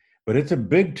Garrison. But it's a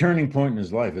big turning point in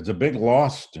his life. It's a big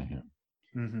loss to him.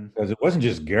 Because it wasn't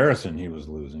just Garrison he was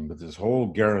losing, but this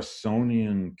whole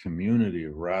Garrisonian community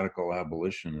of radical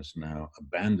abolitionists now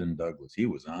abandoned Douglass. He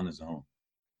was on his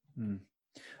own.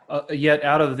 Yet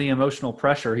out of the emotional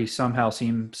pressure, he somehow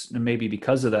seems, maybe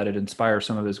because of that, it inspires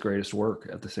some of his greatest work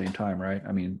at the same time, right?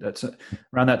 I mean, that's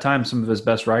around that time, some of his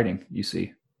best writing you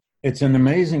see. It's an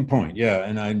amazing point, yeah,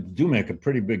 and I do make a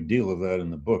pretty big deal of that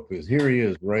in the book, because here he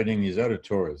is writing these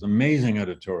editorials, amazing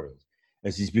editorials,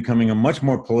 as he's becoming a much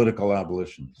more political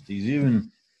abolitionist. He's even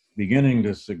beginning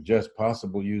to suggest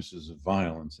possible uses of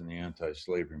violence in the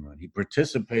anti-slavery movement. He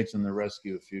participates in the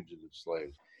rescue of fugitive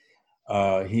slaves.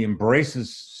 He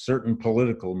embraces certain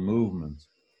political movements.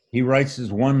 He writes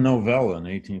his one novella in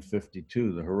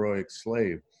 1852, The Heroic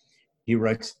Slave. He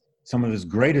writes some of his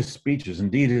greatest speeches,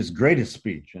 indeed his greatest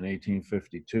speech in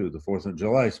 1852, the 4th of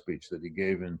July speech that he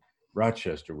gave in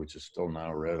Rochester, which is still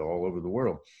now read all over the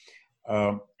world.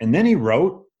 And then he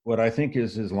wrote what I think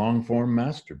is his long-form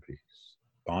masterpiece,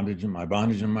 My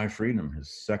Bondage and My Freedom,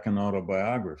 his second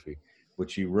autobiography,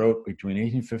 which he wrote between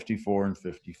 1854 and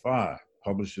 55,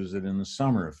 publishes it in the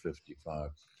summer of 55.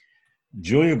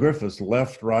 Julia Griffiths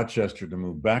left Rochester to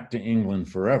move back to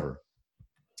England forever.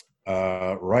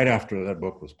 Right after that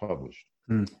book was published.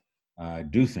 I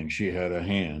do think she had a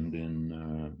hand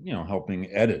in,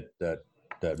 helping edit that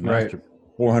master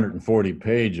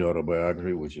 440-page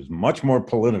autobiography, which is much more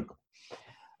political.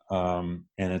 And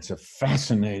it's a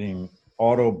fascinating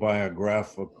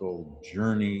autobiographical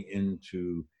journey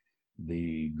into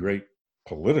the great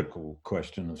political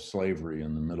question of slavery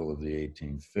in the middle of the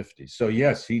 1850s. So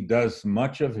yes, he does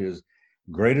much of his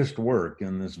greatest work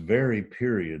in this very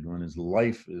period when his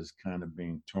life is kind of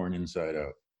being torn inside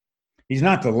out. He's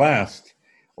not the last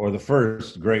or the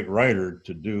first great writer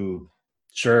to do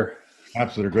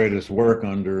perhaps their greatest work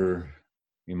under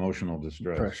emotional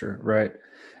distress. Pressure, right.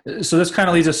 So this kind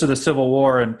of leads us to the Civil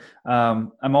War, and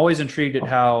I'm always intrigued at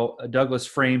how Douglass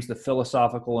frames the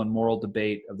philosophical and moral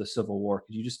debate of the Civil War.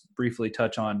 Could you just briefly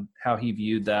touch on how he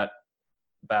viewed that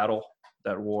battle,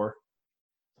 that war?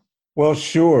 Well,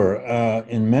 sure.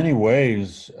 In many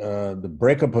ways, the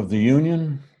breakup of the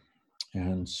Union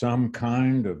and some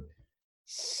kind of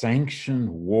sanctioned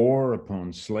war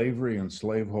upon slavery and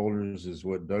slaveholders is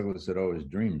what Douglass had always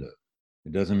dreamed of.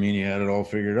 It doesn't mean he had it all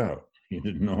figured out. He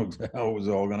didn't know how it was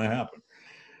all going to happen.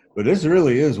 But this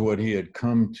really is what he had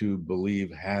come to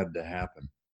believe had to happen,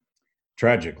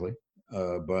 tragically,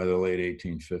 by the late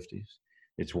 1850s.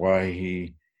 It's why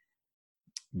he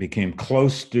became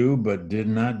close to, but did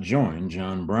not join,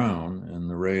 John Brown in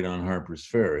the raid on Harper's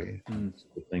Ferry. It's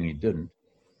the thing he didn't.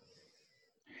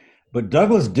 But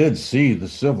Douglass did see the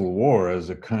Civil War as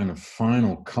a kind of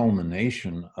final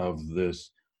culmination of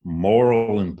this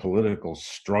moral and political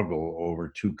struggle over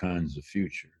two kinds of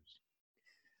futures.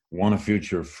 One, a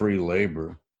future of free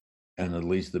labor, and at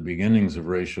least the beginnings of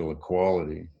racial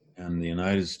equality, and the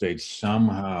United States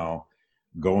somehow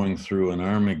going through an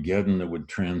Armageddon that would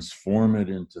transform it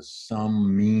into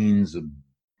some means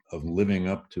of living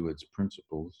up to its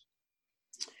principles.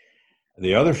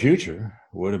 The other future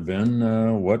would have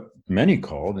been what many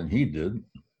called, and he did,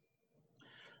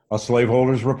 a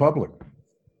slaveholders' republic,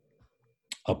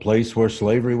 a place where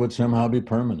slavery would somehow be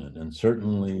permanent, and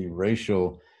certainly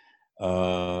racial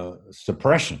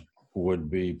suppression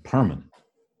would be permanent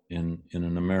in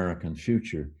an American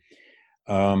future.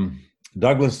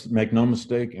 Douglass, make no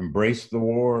mistake, embraced the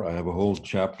war. I have a whole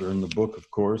chapter in the book, of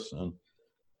course, on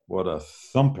what a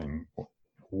thumping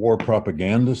war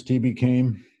propagandist he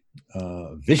became,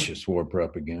 vicious war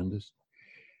propagandist,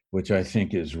 which I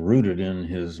think is rooted in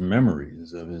his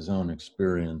memories of his own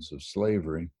experience of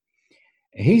slavery.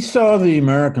 He saw the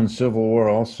American Civil War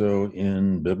also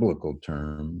in biblical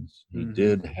terms. He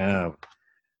did have,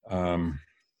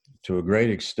 to a great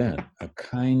extent, a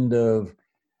kind of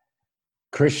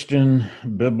Christian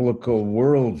biblical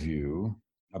worldview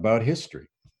about history.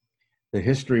 The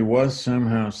history was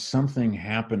somehow something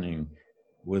happening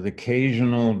with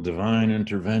occasional divine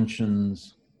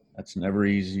interventions. That's never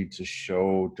easy to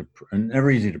show,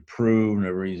 never easy to prove,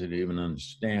 never easy to even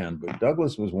understand. But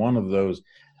Douglass was one of those,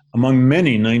 among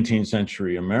many 19th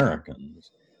century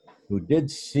Americans, who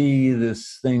did see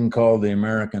this thing called the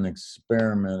American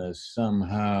experiment as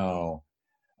somehow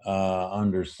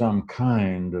under some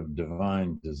kind of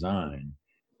divine design.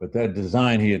 But that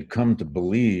design he had come to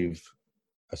believe,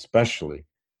 especially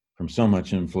from so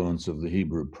much influence of the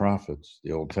Hebrew prophets,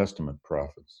 the Old Testament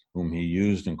prophets, whom he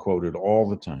used and quoted all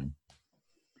the time.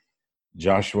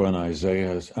 Jeremiah and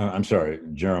Isaiah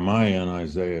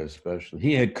especially.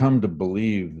 He had come to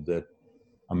believe that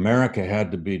America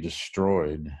had to be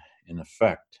destroyed, in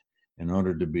effect, in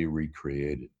order to be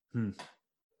recreated.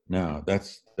 Now,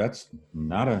 that's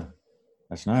not a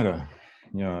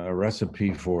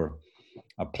recipe for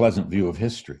a pleasant view of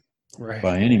history, right,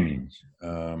 by any means.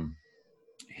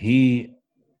 He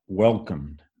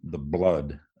welcomed the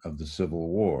blood of the Civil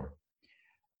War,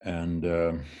 and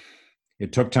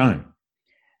it took time.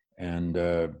 And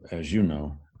as you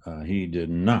know, he did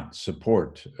not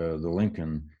support the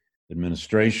Lincoln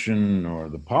administration or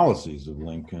the policies of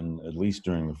Lincoln, at least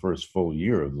during the first full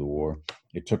year of the war.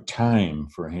 It took time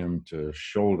for him to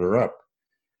shoulder up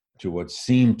to what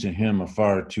seemed to him a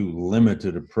far too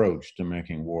limited approach to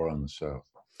making war on the South.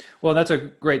 Well, that's a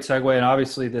great segue. And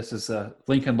obviously this is a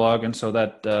Lincoln log. And so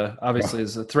that obviously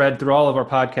is a thread through all of our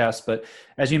podcasts. But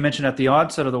as you mentioned at the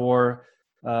onset of the war,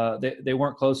 they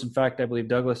weren't close. In fact, I believe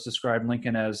Douglass described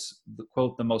Lincoln as,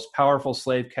 quote, the most powerful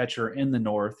slave catcher in the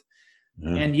North.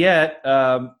 And yet,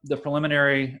 the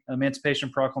preliminary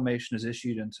Emancipation Proclamation is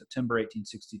issued in September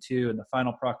 1862, and the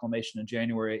final proclamation in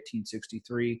January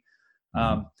 1863.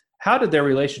 How did their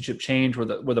relationship change? Were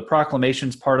the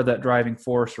proclamations part of that driving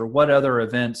force, or what other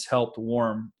events helped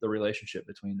warm the relationship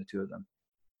between the two of them?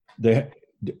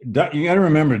 You got to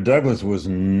remember, Douglass was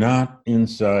not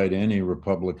inside any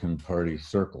Republican Party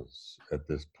circles at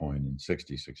this point in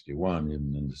 60, 61,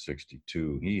 even into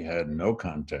 62. He had no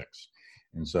contacts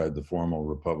inside the formal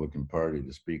Republican Party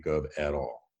to speak of at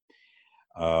all.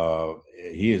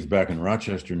 He is back in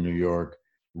Rochester, New York,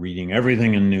 reading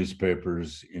everything in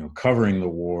newspapers, covering the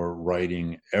war,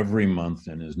 writing every month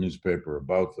in his newspaper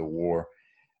about the war,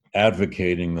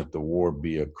 advocating that the war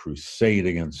be a crusade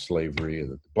against slavery,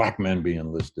 that the black men be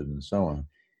enlisted, and so on.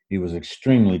 He was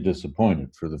extremely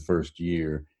disappointed for the first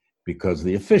year because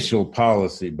the official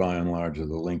policy, by and large, of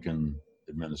the Lincoln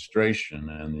administration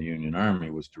and the Union Army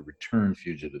was to return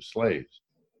fugitive slaves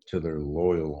to their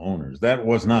loyal owners. That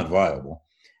was not viable.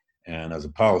 And as a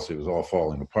policy, it was all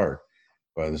falling apart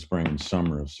by the spring and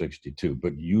summer of 62.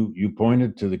 But you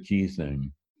pointed to the key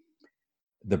thing.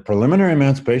 The preliminary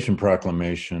Emancipation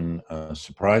Proclamation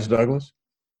surprised Douglass.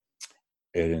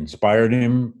 It inspired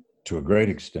him to a great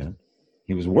extent.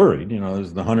 He was worried,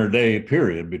 there's the 100-day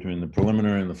period between the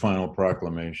preliminary and the final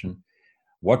proclamation.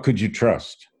 What could you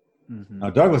trust? Now,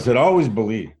 Douglass had always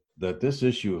believed that this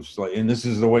issue of slavery, and this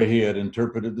is the way he had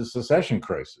interpreted the secession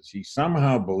crisis, he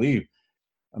somehow believed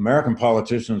American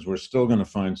politicians were still going to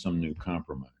find some new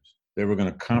compromise. They were going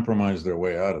to compromise their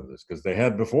way out of this, because they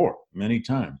had before, many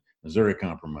times. Missouri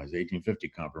Compromise, 1850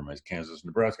 Compromise,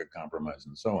 Kansas-Nebraska Compromise,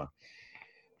 and so on.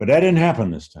 But that didn't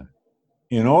happen this time.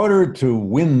 In order to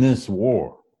win this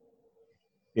war,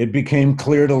 it became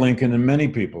clear to Lincoln and many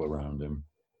people around him,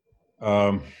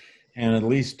 and at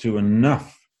least to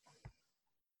enough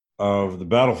of the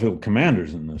battlefield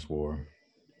commanders in this war,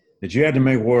 that you had to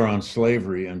make war on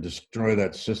slavery and destroy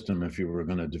that system if you were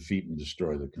going to defeat and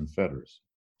destroy the Confederacy.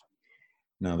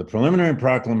 Now, the preliminary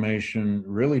proclamation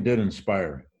really did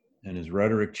inspire him, and his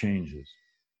rhetoric changes.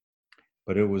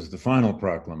 But it was the final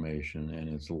proclamation and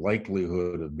its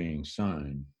likelihood of being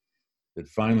signed that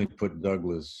finally put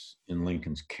Douglas in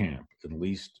Lincoln's camp, at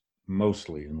least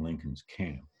mostly in Lincoln's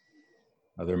camp.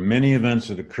 Now, there are many events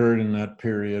that occurred in that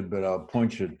period, but I'll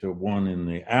point you to one in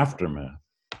the aftermath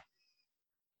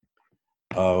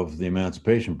of the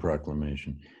Emancipation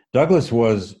Proclamation. Douglas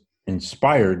was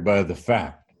inspired by the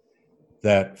fact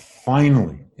that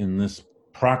finally in this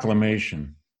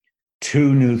proclamation,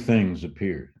 two new things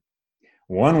appeared.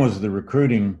 One was the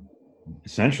recruiting,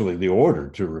 essentially the order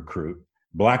to recruit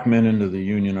Black men into the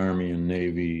Union Army and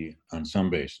Navy on some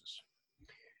basis.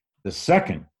 The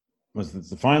second was that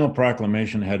the final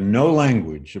proclamation had no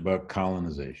language about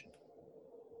colonization,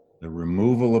 the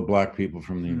removal of Black people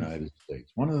from the United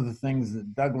States. One of the things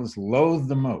that Douglas loathed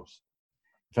the most.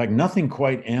 In fact, nothing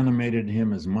quite animated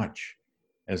him as much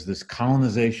as this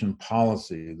colonization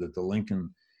policy that the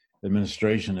Lincoln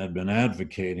administration had been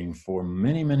advocating for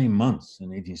many, many months in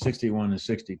 1861 and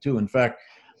 62. In fact,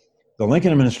 the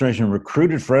Lincoln administration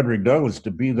recruited Frederick Douglass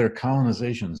to be their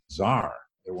colonization czar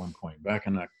at one point, back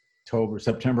in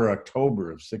September,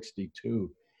 October of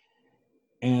 62.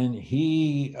 And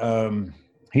he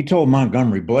told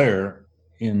Montgomery Blair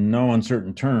in no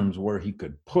uncertain terms where he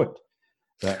could put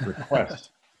that request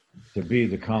to be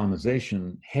the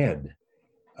colonization head.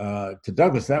 To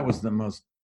Douglas, that was the most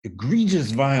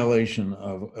egregious violation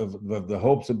of the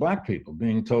hopes of Black people,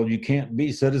 being told you can't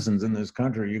be citizens in this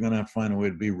country, you're going to have to find a way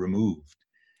to be removed.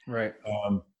 Right.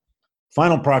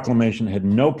 Final proclamation had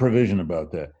no provision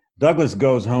about that. Douglas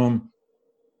goes home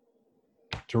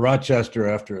to Rochester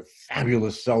after a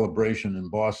fabulous celebration in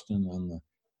Boston on the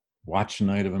Watch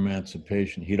Night of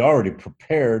Emancipation. He'd already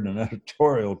prepared an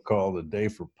editorial called A Day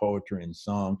for Poetry and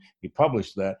Song. He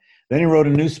published that. Then he wrote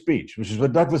a new speech, which is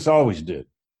what Douglas always did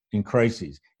in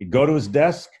crises. He'd go to his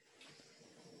desk,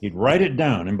 he'd write it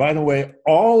down. And by the way,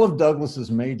 all of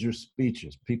Douglas's major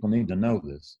speeches, people need to know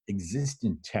this, exist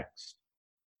in text.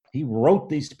 He wrote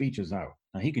these speeches out.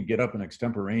 Now, he could get up and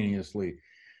extemporaneously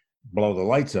blow the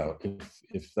lights out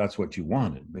if that's what you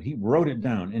wanted, but he wrote it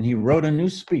down, and he wrote a new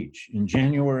speech in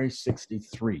January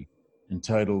 63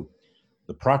 entitled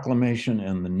The Proclamation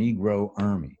and the Negro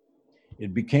Army.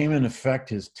 It became, in effect,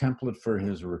 his template for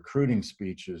his recruiting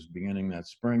speeches beginning that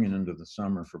spring and into the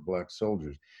summer for Black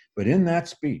soldiers. But in that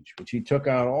speech, which he took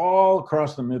out all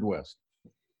across the Midwest,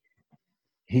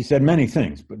 he said many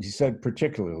things, but he said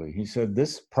particularly, he said,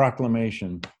 this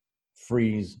proclamation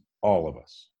frees all of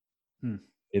us.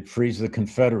 It frees the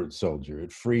Confederate soldier.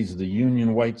 It frees the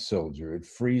Union white soldier. It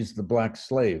frees the Black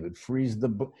slave. It frees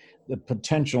the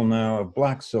potential now of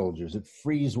Black soldiers. It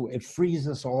frees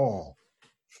us all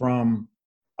from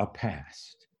a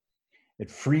past. It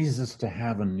frees us to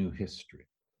have a new history,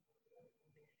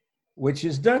 which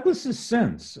is Douglas's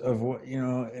sense of what,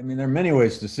 I mean, there are many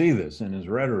ways to see this in his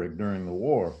rhetoric during the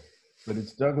war, but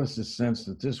it's Douglas's sense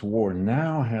that this war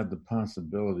now had the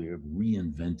possibility of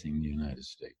reinventing the United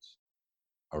States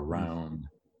around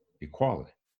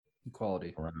equality,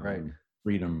 around right,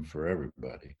 freedom for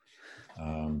everybody.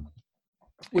 And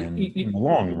in the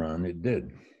long run, it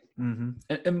did.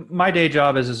 Mm-hmm. And my day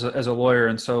job is as a lawyer,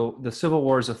 and so the Civil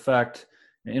War's effect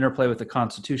and interplay with the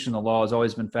Constitution, the law, has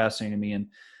always been fascinating to me. And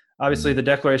obviously, the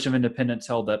Declaration of Independence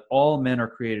held that all men are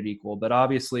created equal, but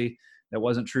obviously that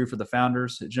wasn't true for the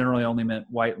founders. It generally only meant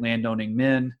white landowning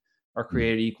men are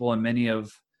created equal, and many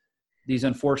of these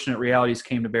unfortunate realities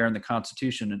came to bear in the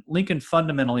Constitution. And Lincoln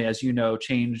fundamentally, as you know,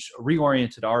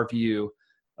 reoriented our view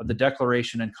of the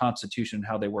Declaration and Constitution and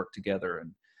how they work together.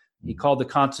 And he called the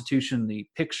Constitution the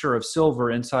picture of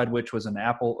silver inside which was an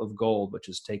apple of gold, which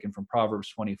is taken from Proverbs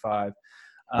 25.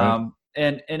 Right.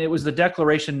 And it was the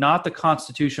Declaration, not the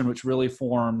Constitution, which really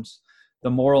forms the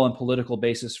moral and political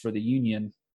basis for the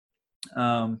Union.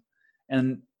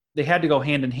 And they had to go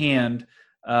hand in hand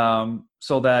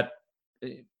so that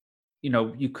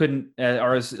you couldn't,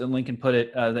 or as Lincoln put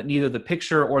it, that neither the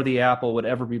picture or the apple would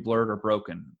ever be blurred or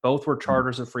broken. Both were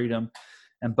charters of freedom,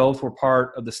 and both were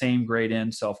part of the same great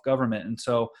end, self-government. And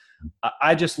so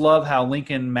I just love how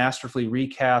Lincoln masterfully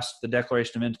recast the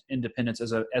Declaration of Independence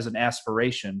as an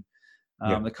aspiration.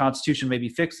 The Constitution may be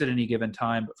fixed at any given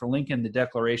time, but for Lincoln, the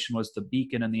Declaration was the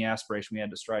beacon and the aspiration we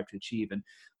had to strive to achieve. And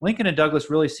Lincoln and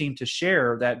Douglas really seemed to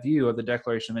share that view of the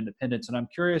Declaration of Independence. And I'm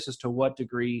curious as to what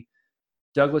degree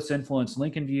Douglas influenced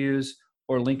Lincoln views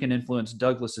or Lincoln influenced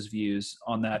Douglas's views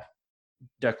on that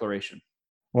declaration.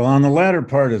 Well, on the latter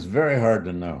part, it's very hard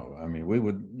to know. I mean,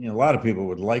 a lot of people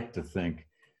would like to think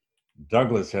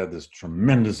Douglas had this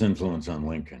tremendous influence on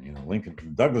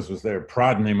Lincoln. Douglas was there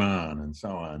prodding him on and so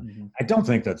on. Mm-hmm. I don't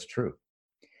think that's true.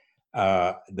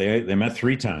 They met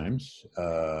 3 times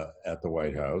at the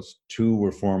White House. 2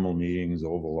 were formal meetings,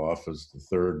 Oval Office. The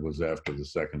third was after the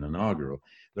second inaugural.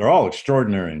 They're all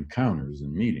extraordinary encounters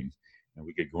and meetings, and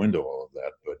we could go into all of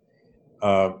that. But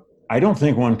I don't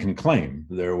think one can claim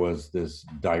there was this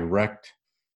direct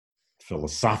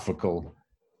philosophical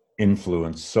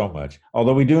influence so much.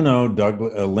 Although we do know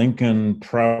Lincoln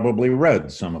probably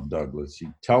read some of Douglass. He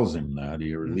tells him that,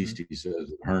 or at least he says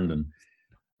that Herndon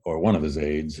or one of his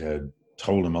aides had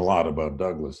told him a lot about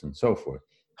Douglass and so forth.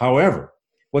 However,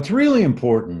 what's really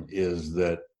important is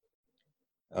that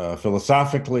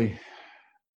philosophically,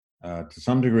 to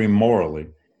some degree morally,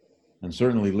 and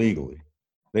certainly legally,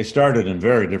 they started in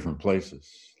very different places.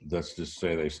 Let's just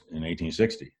say they in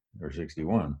 1860 or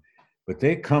 61, but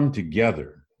they come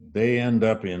together. They end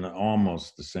up in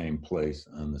almost the same place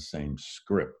on the same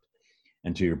script.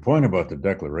 And to your point about the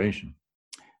Declaration,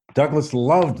 Douglass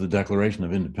loved the Declaration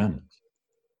of Independence.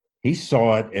 He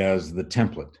saw it as the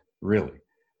template, really,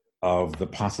 of the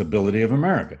possibility of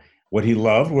America. What he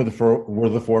loved were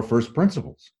the 4 first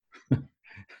principles: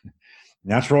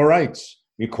 natural rights,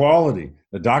 equality,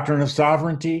 the doctrine of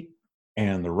sovereignty,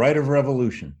 and the right of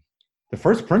revolution. The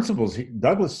first principles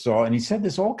Douglass saw, and he said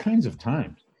this all kinds of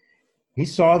times, he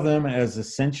saw them as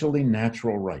essentially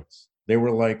natural rights. They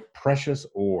were like precious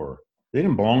ore. They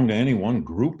didn't belong to any one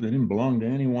group. They didn't belong to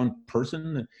any one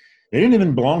person. They didn't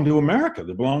even belong to America.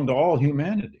 They belonged to all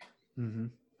humanity. Mm-hmm.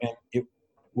 And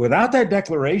without that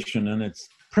declaration and its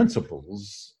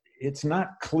principles, it's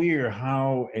not clear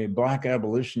how a Black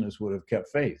abolitionist would have kept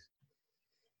faith.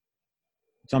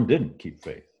 Some didn't keep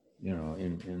faith,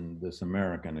 in this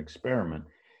American experiment.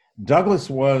 Douglass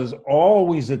was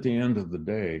always, at the end of the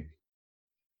day,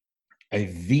 a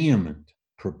vehement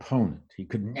proponent. He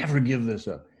could never give this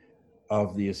up,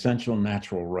 of the essential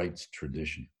natural rights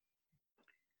tradition.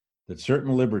 That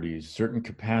certain liberties, certain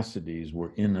capacities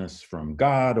were in us from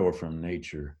God or from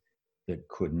nature that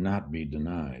could not be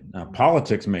denied. Now,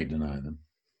 politics may deny them,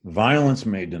 violence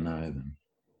may deny them,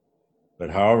 but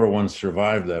however one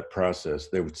survived that process,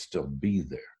 they would still be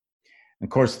there. And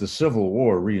of course, the Civil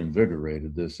War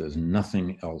reinvigorated this as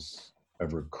nothing else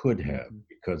ever could have,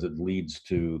 because it leads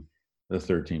to the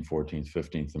 13th, 14th,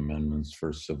 15th Amendments,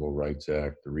 First Civil Rights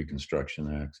Act, the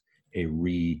Reconstruction Acts, a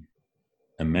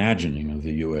reimagining of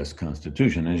the U.S.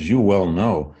 Constitution. As you well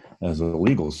know, as a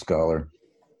legal scholar,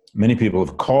 many people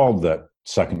have called that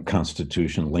second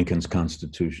Constitution Lincoln's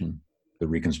Constitution, the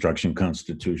Reconstruction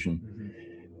Constitution,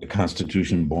 the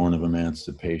Constitution born of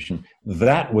emancipation.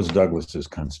 That was Douglass's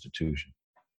Constitution.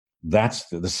 That's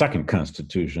the second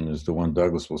Constitution is the one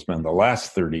Douglass will spend the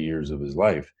last 30 years of his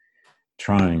life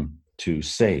trying to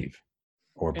save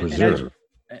or preserve.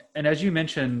 And as you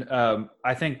mentioned,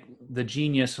 I think the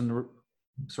genius and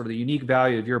sort of the unique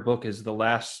value of your book is the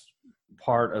last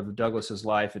part of Douglass's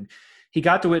life. And he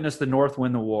got to witness the North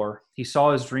win the war. He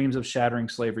saw his dreams of shattering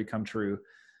slavery come true.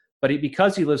 But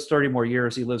because he lives 30 more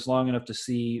years, he lives long enough to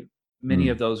see many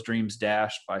of those dreams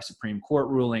dashed by Supreme Court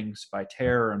rulings, by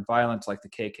terror and violence like the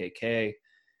KKK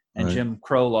and Jim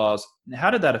Crow laws.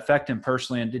 How did that affect him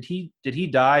personally? And did he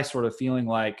die sort of feeling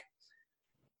like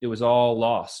it was all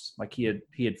lost, like he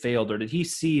had failed, or did he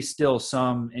see still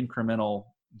some incremental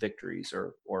victories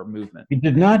or movement? He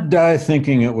did not die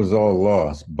thinking it was all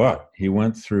lost, but he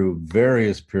went through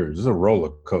various periods. This is a roller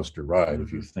coaster ride,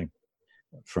 if you think,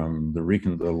 from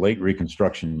the late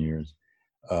Reconstruction years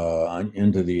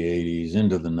into the 80s,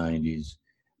 into the 90s.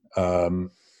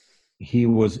 He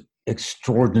was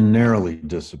extraordinarily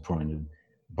disappointed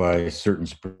by certain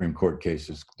Supreme Court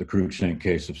cases, the Cruikshank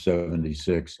case of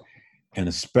 76, and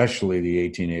especially the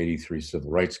 1883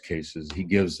 civil rights cases. He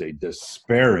gives a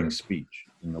despairing speech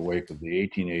in the wake of the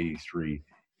 1883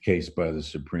 case by the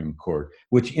Supreme Court,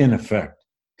 which in effect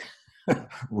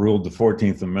ruled the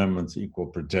 14th Amendment's equal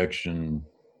protection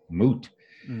moot,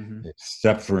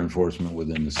 except for enforcement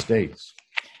within the states.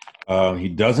 He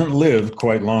doesn't live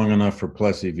quite long enough for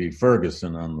Plessy v.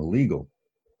 Ferguson on the legal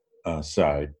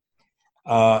side.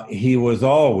 He was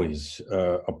always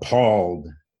appalled,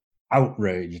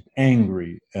 outraged,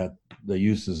 angry at the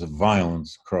uses of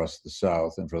violence across the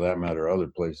South, and for that matter, other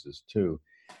places too.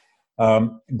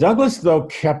 Douglass, though,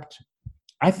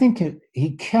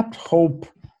 he kept hope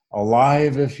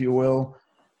alive, if you will,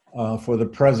 for the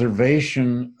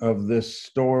preservation of this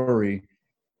story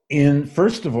in,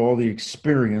 first of all, the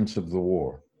experience of the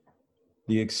war,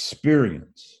 the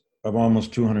experience of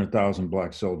almost 200,000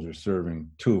 Black soldiers serving,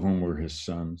 2 of whom were his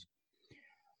sons,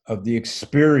 of the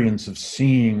experience of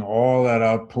seeing all that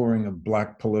outpouring of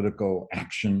Black political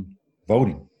action,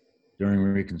 voting during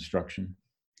Reconstruction,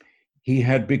 He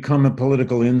had become a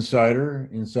political insider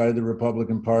inside the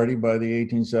Republican Party by the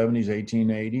 1870s,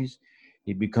 1880s.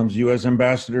 He becomes U.S.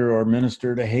 ambassador or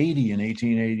minister to Haiti in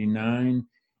 1889.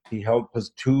 He held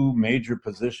two major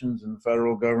positions in the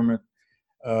federal government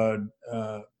uh,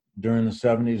 uh, during the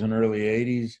 70s and early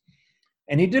 80s.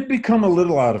 And he did become a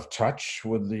little out of touch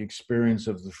with the experience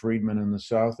of the freedmen in the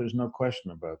South. There's no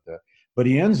question about that. But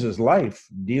he ends his life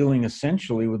dealing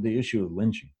essentially with the issue of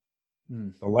lynching.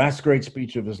 The last great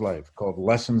speech of his life, called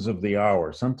Lessons of the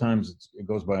Hour, sometimes it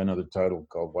goes by another title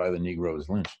called Why the Negro is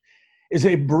Lynched, is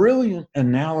a brilliant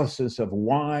analysis of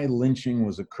why lynching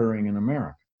was occurring in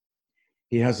America.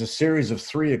 He has a series of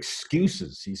 3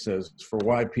 excuses, he says, for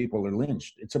why people are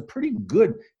lynched. It's a pretty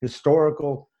good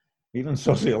historical, even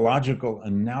sociological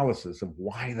analysis of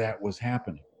why that was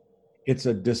happening. It's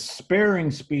a despairing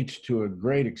speech to a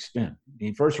great extent.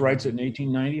 He first writes it in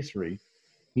 1893.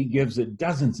 He gives it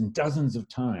dozens and dozens of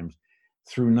times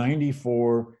through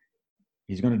 94.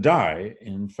 He's going to die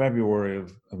in February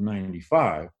of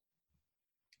 95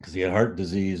 because he had heart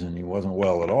disease and he wasn't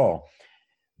well at all.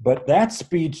 But that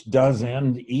speech does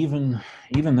end, even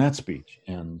that speech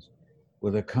ends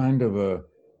with a kind of a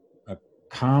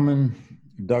common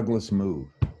Douglass move.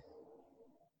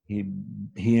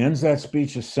 He ends that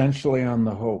speech essentially on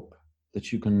the hope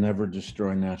that you can never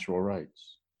destroy natural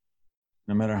rights,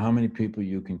 no matter how many people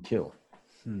you can kill,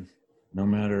 no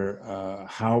matter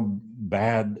how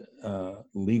bad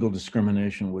legal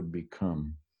discrimination would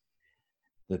become,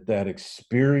 that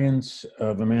experience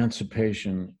of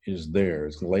emancipation is there,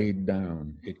 it's laid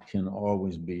down. It can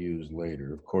always be used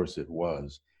later. Of course it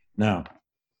was. Now,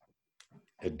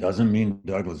 it doesn't mean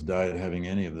Douglass died having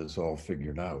any of this all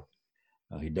figured out.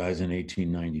 He dies in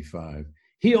 1895.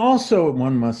 He also,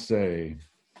 one must say,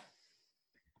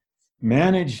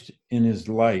 managed in his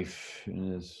life,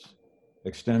 in his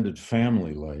extended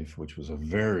family life, which was a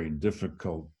very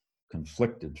difficult,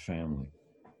 conflicted family,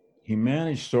 he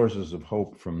managed sources of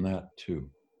hope from that too.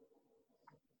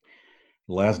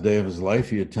 The last day of his life,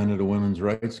 he attended a women's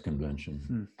rights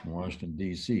convention in Washington,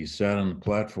 D.C., sat on the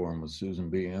platform with Susan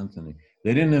B. Anthony.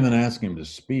 They didn't even ask him to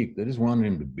speak. They just wanted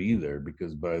him to be there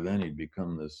because by then he'd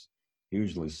become this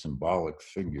hugely symbolic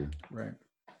figure. Right.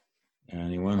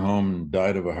 And he went home and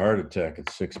died of a heart attack at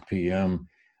 6 p.m.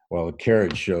 while a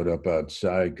carriage showed up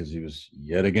outside because he was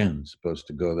yet again supposed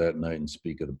to go that night and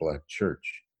speak at a black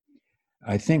church.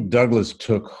 I think Douglass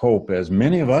took hope, as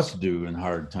many of us do in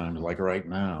hard times, like right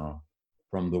now,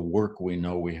 from the work we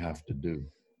know we have to do.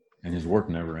 And his work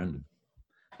never ended.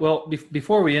 Well,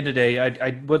 before we end today,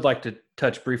 I would like to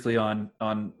touch briefly on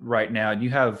right now. You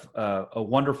have a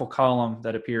wonderful column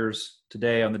that appears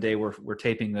today on the day we're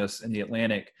taping this in the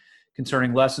Atlantic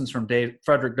concerning lessons from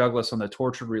Frederick Douglass on the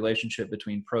tortured relationship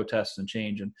between protests and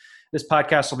change. And this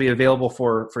podcast will be available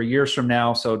for years from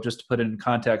now. So just to put it in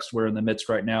context, we're in the midst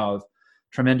right now of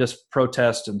tremendous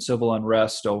protest and civil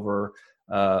unrest over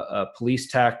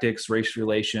police tactics, race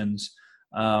relations.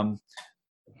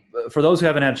 For those who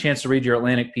haven't had a chance to read your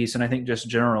Atlantic piece, and I think just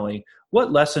generally,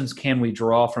 what lessons can we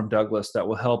draw from Douglass that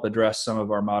will help address some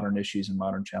of our modern issues and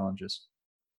modern challenges?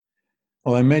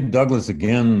 Well, I made Douglass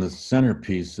again the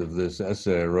centerpiece of this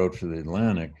essay I wrote for the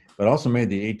Atlantic, but also made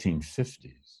the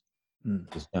 1850s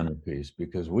the centerpiece,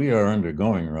 because we are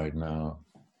undergoing right now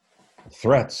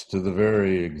threats to the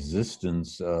very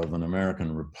existence of an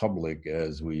American republic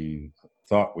as we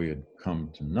thought we had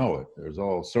come to know it. There's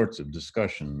all sorts of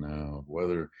discussion now,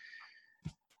 whether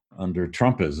under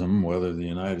Trumpism, whether the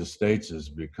United States has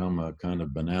become a kind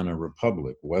of banana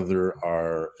republic, whether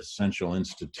our essential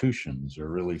institutions are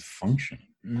really functioning,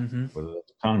 whether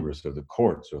that's Congress or the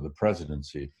courts or the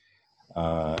presidency,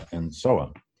 and so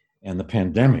on. And the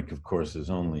pandemic, of course, has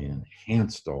only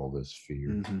enhanced all this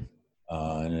fear.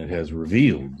 And it has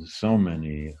revealed so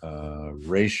many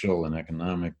racial and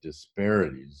economic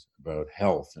disparities about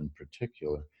health in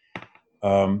particular.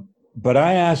 But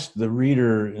I asked the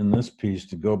reader in this piece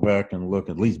to go back and look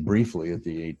at least briefly at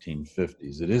the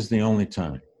 1850s. It is the only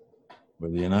time where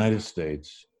the United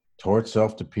States tore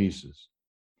itself to pieces.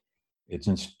 Its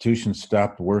institutions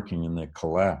stopped working and they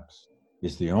collapsed.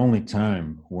 It's the only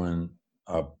time when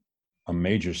a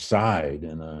major side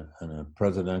in a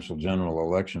presidential general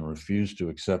election refused to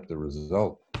accept the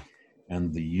result,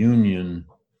 and the Union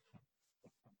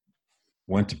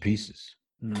went to pieces.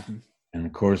 And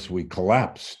of course, we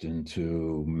collapsed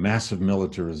into massive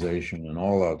militarization and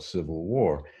all-out civil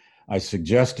war. I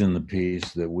suggest in the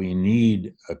piece that we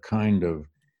need a kind of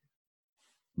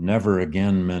never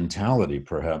again mentality,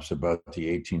 perhaps, about the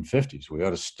 1850s. We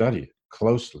ought to study it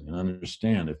closely and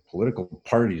understand if political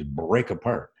parties break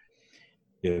apart,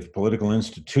 if political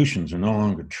institutions are no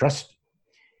longer trusted,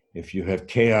 if you have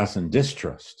chaos and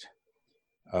distrust,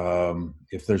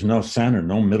 if there's no center,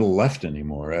 no middle left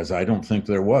anymore, as I don't think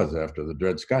there was after the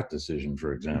Dred Scott decision,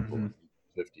 for example, in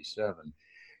 1957,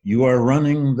 you are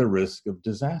running the risk of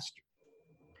disaster.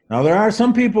 Now, there are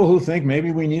some people who think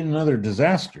maybe we need another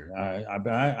disaster.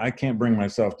 I can't bring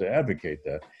myself to advocate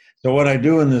that. So what I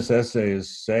do in this essay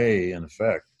is say, in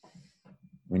effect,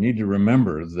 we need to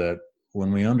remember that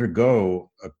when we undergo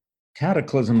a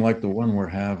cataclysm like the one we're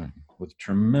having, with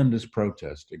tremendous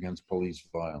protest against police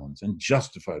violence and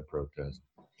justified protest,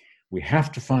 we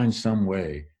have to find some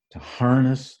way to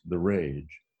harness the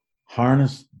rage,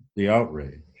 harness the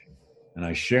outrage, and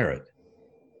I share it,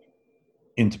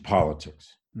 into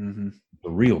politics, the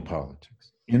real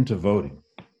politics, into voting.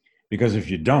 Because if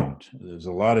you don't, there's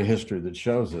a lot of history that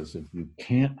shows us if you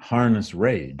can't harness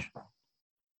rage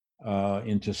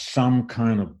into some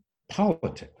kind of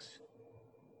politics,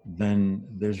 then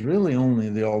there's really only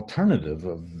the alternative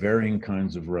of varying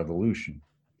kinds of revolution.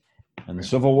 And the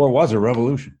Civil War was a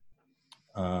revolution.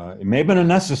 It may have been a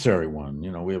necessary one.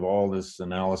 You know, we have all this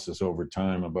analysis over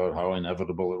time about how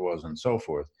inevitable it was and so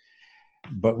forth.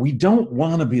 But we don't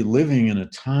want to be living in a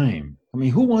time. I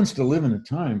mean, who wants to live in a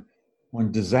time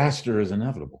when disaster is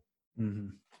inevitable?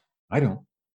 I don't.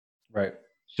 Right.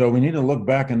 So we need to look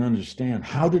back and understand,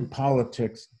 how did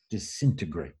politics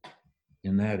disintegrate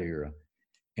in that era?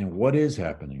 And what is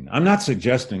happening? I'm not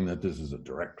suggesting that this is a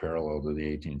direct parallel to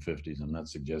the 1850s. I'm not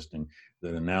suggesting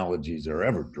that analogies are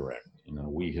ever direct. You know,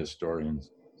 we historians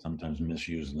sometimes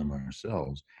misuse them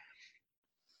ourselves.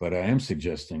 But I am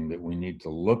suggesting that we need to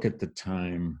look at the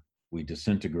time we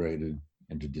disintegrated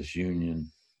into disunion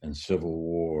and civil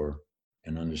war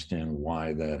and understand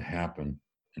why that happened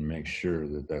and make sure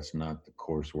that that's not the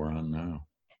course we're on now.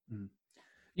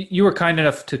 You were kind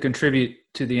enough to contribute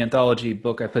to the anthology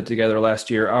book I put together last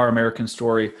year, Our American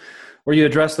Story, where you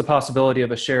address the possibility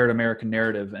of a shared American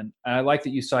narrative. And I like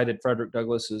that you cited Frederick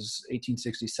Douglass's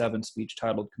 1867 speech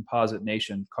titled Composite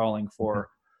Nation, calling for,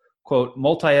 quote,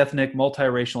 multi-ethnic,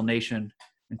 multiracial nation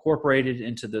incorporated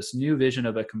into this new vision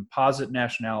of a composite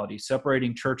nationality,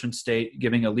 separating church and state,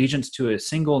 giving allegiance to a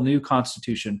single new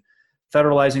constitution,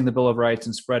 federalizing the Bill of Rights,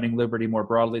 and spreading liberty more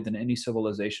broadly than any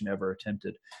civilization ever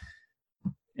attempted.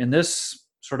 In this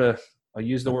sort of, I'll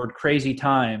use the word crazy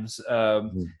times,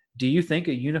 do you think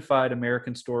a unified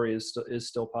American story is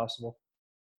still possible?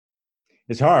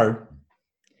 It's hard.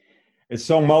 It's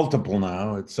so multiple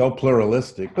now. It's so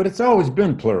pluralistic, but it's always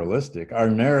been pluralistic. Our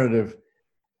narrative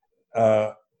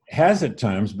has at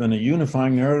times been a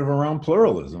unifying narrative around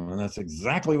pluralism. And that's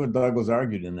exactly what Douglass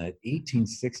argued in that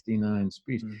 1869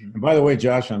 speech. And by the way,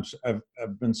 Josh, I've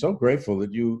been so grateful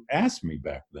that you asked me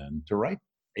back then to write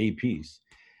a piece,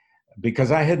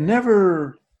 because I had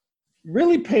never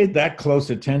really paid that close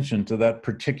attention to that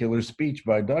particular speech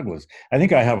by Douglass. I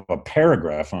think I have a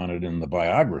paragraph on it in the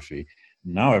biography.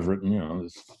 Now I've written,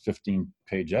 this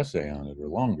 15-page essay on it or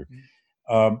longer.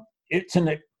 It's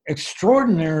an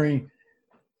extraordinary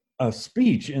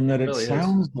speech in that it really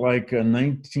sounds like a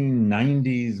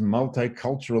 1990s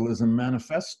multiculturalism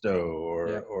manifesto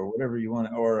or whatever you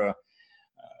want, or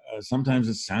sometimes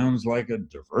it sounds like a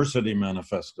diversity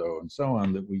manifesto and so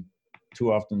on that we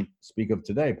too often speak of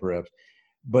today, perhaps.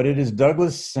 But it is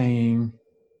Douglass saying,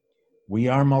 we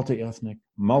are multi-ethnic,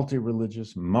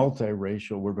 multi-religious,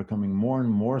 multiracial. We're becoming more and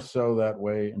more so that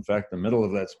way. In fact, the middle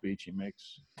of that speech, he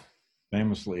makes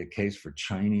famously a case for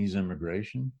Chinese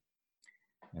immigration.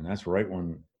 And that's right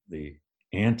when the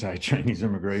anti-Chinese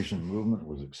immigration movement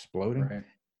was exploding. Right.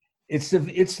 It's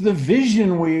the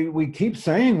vision we keep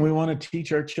saying we want to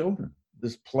teach our children.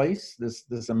 This place,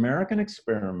 this American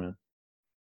experiment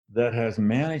that has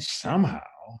managed somehow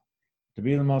to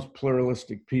be the most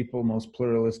pluralistic people, most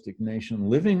pluralistic nation,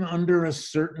 living under a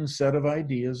certain set of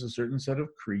ideas, a certain set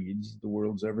of creeds the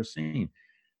world's ever seen.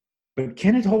 But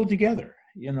can it hold together?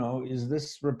 Is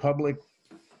this republic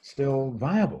still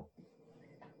viable?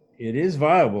 It is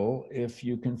viable if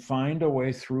you can find a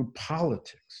way through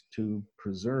politics to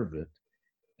preserve it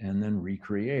and then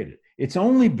recreate it. It's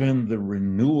only been the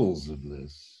renewals of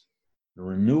this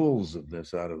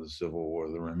out of the Civil War,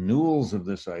 the renewals of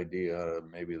this idea out of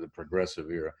maybe the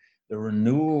progressive era, the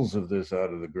renewals of this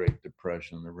out of the Great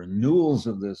Depression, the renewals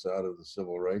of this out of the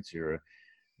Civil Rights era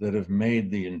that have made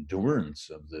the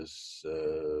endurance of this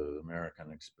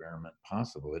American experiment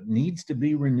possible. It needs to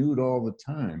be renewed all the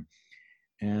time.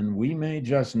 And we may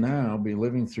just now be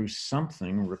living through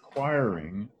something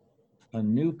requiring a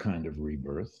new kind of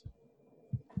rebirth,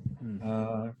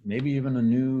 maybe even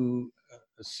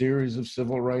a series of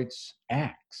civil rights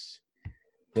acts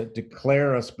that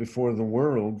declare us before the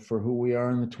world for who we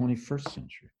are in the 21st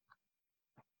century.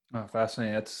 Oh,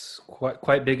 fascinating. That's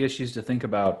quite big issues to think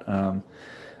about.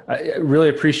 I really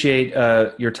appreciate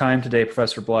your time today,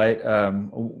 Professor Blight. A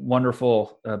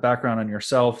wonderful background on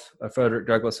yourself, Frederick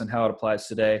Douglass, and how it applies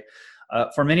today.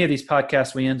 For many of these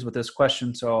podcasts, we end with this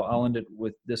question, so I'll end it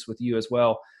with you as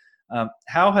well.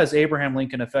 How has Abraham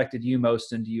Lincoln affected you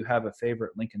most, and do you have a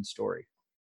favorite Lincoln story?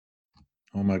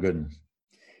 Oh, my goodness.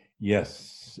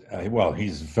 Yes. Well,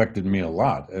 he's affected me a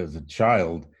lot as a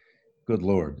child. Good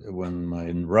Lord. When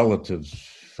my relatives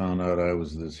found out I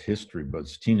was this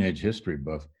teenage history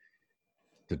buff,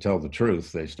 to tell the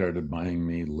truth, they started buying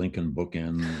me Lincoln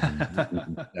bookends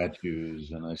and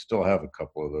statues, and I still have a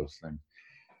couple of those things.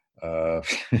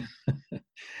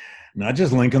 Not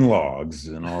just Lincoln logs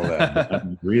and all that, but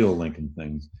real Lincoln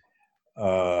things.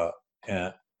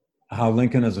 And how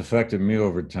Lincoln has affected me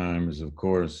over time is, of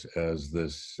course, as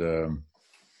this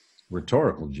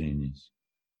rhetorical genius.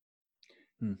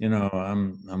 You know,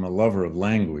 I'm a lover of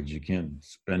language. You can't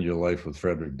spend your life with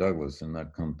Frederick Douglass and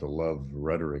not come to love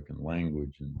rhetoric and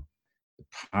language and the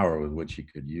power with which he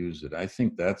could use it. I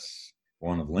think that's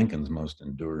one of Lincoln's most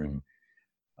enduring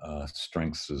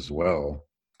strengths as well.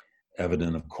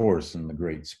 Evident, of course, in the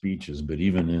great speeches, but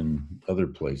even in other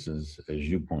places, as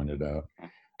you pointed out.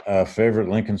 Favorite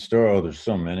Lincoln story? Oh, there's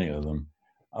so many of them.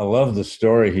 I love the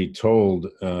story he told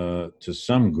to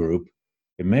some group.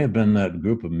 It may have been that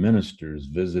group of ministers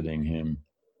visiting him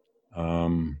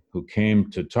who came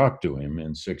to talk to him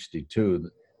in 1962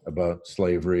 about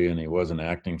slavery, and he wasn't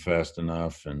acting fast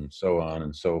enough and so on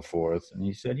and so forth. And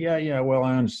he said, yeah, well,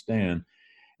 I understand.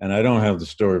 And I don't have the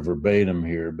story verbatim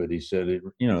here, but he said, it's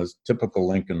a typical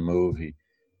Lincoln move. He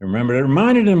remembered, it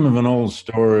reminded him of an old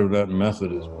story of that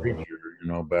Methodist preacher,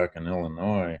 back in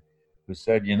Illinois, who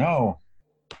said, when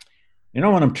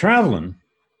I'm traveling,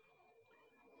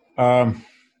 and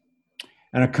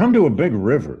I come to a big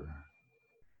river,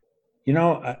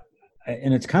 and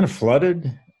it's kind of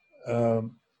flooded. I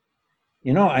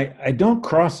don't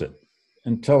cross it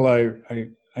until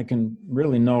I can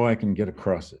really know I can get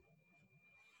across it.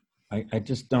 I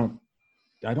just don't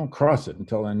cross it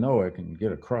until I know I can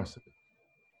get across it.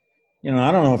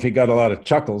 I don't know if he got a lot of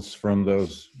chuckles from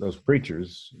those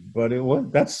preachers, but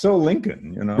that's so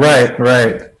Lincoln,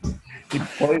 Right. He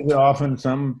plays it off in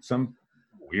some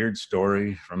weird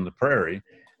story from the prairie,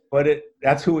 but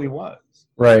that's who he was.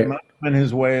 Right. And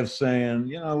his way of saying,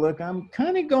 look, I'm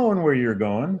kind of going where you're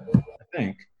going, I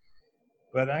think,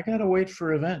 but I got to wait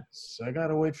for events. I got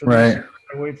to wait for this. I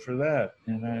got to wait for that.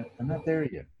 And I'm not there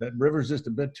yet. That river's just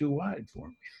a bit too wide for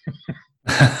me.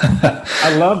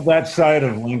 I love that side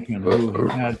of Lincoln, who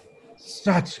had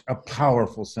such a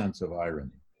powerful sense of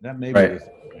irony. That may be the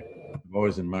thing I've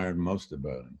always admired most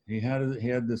about him. He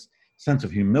had this sense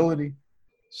of humility,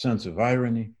 sense of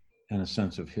irony, and a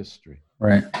sense of history.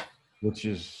 Right. Which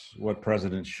is what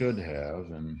presidents should have,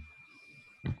 and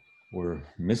we're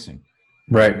missing.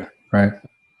 Right.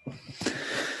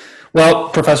 Well,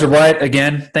 Professor Blight,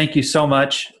 again, thank you so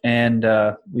much. And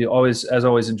we always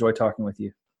enjoy talking with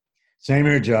you. Same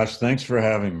here, Josh. Thanks for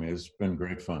having me. It's been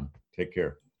great fun. Take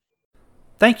care.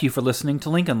 Thank you for listening to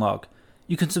Lincoln Log.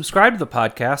 You can subscribe to the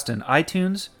podcast in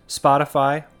iTunes,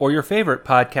 Spotify, or your favorite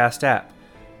podcast app.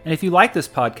 And if you like this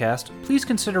podcast, please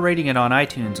consider rating it on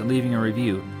iTunes and leaving a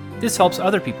review. This helps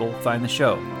other people find the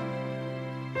show.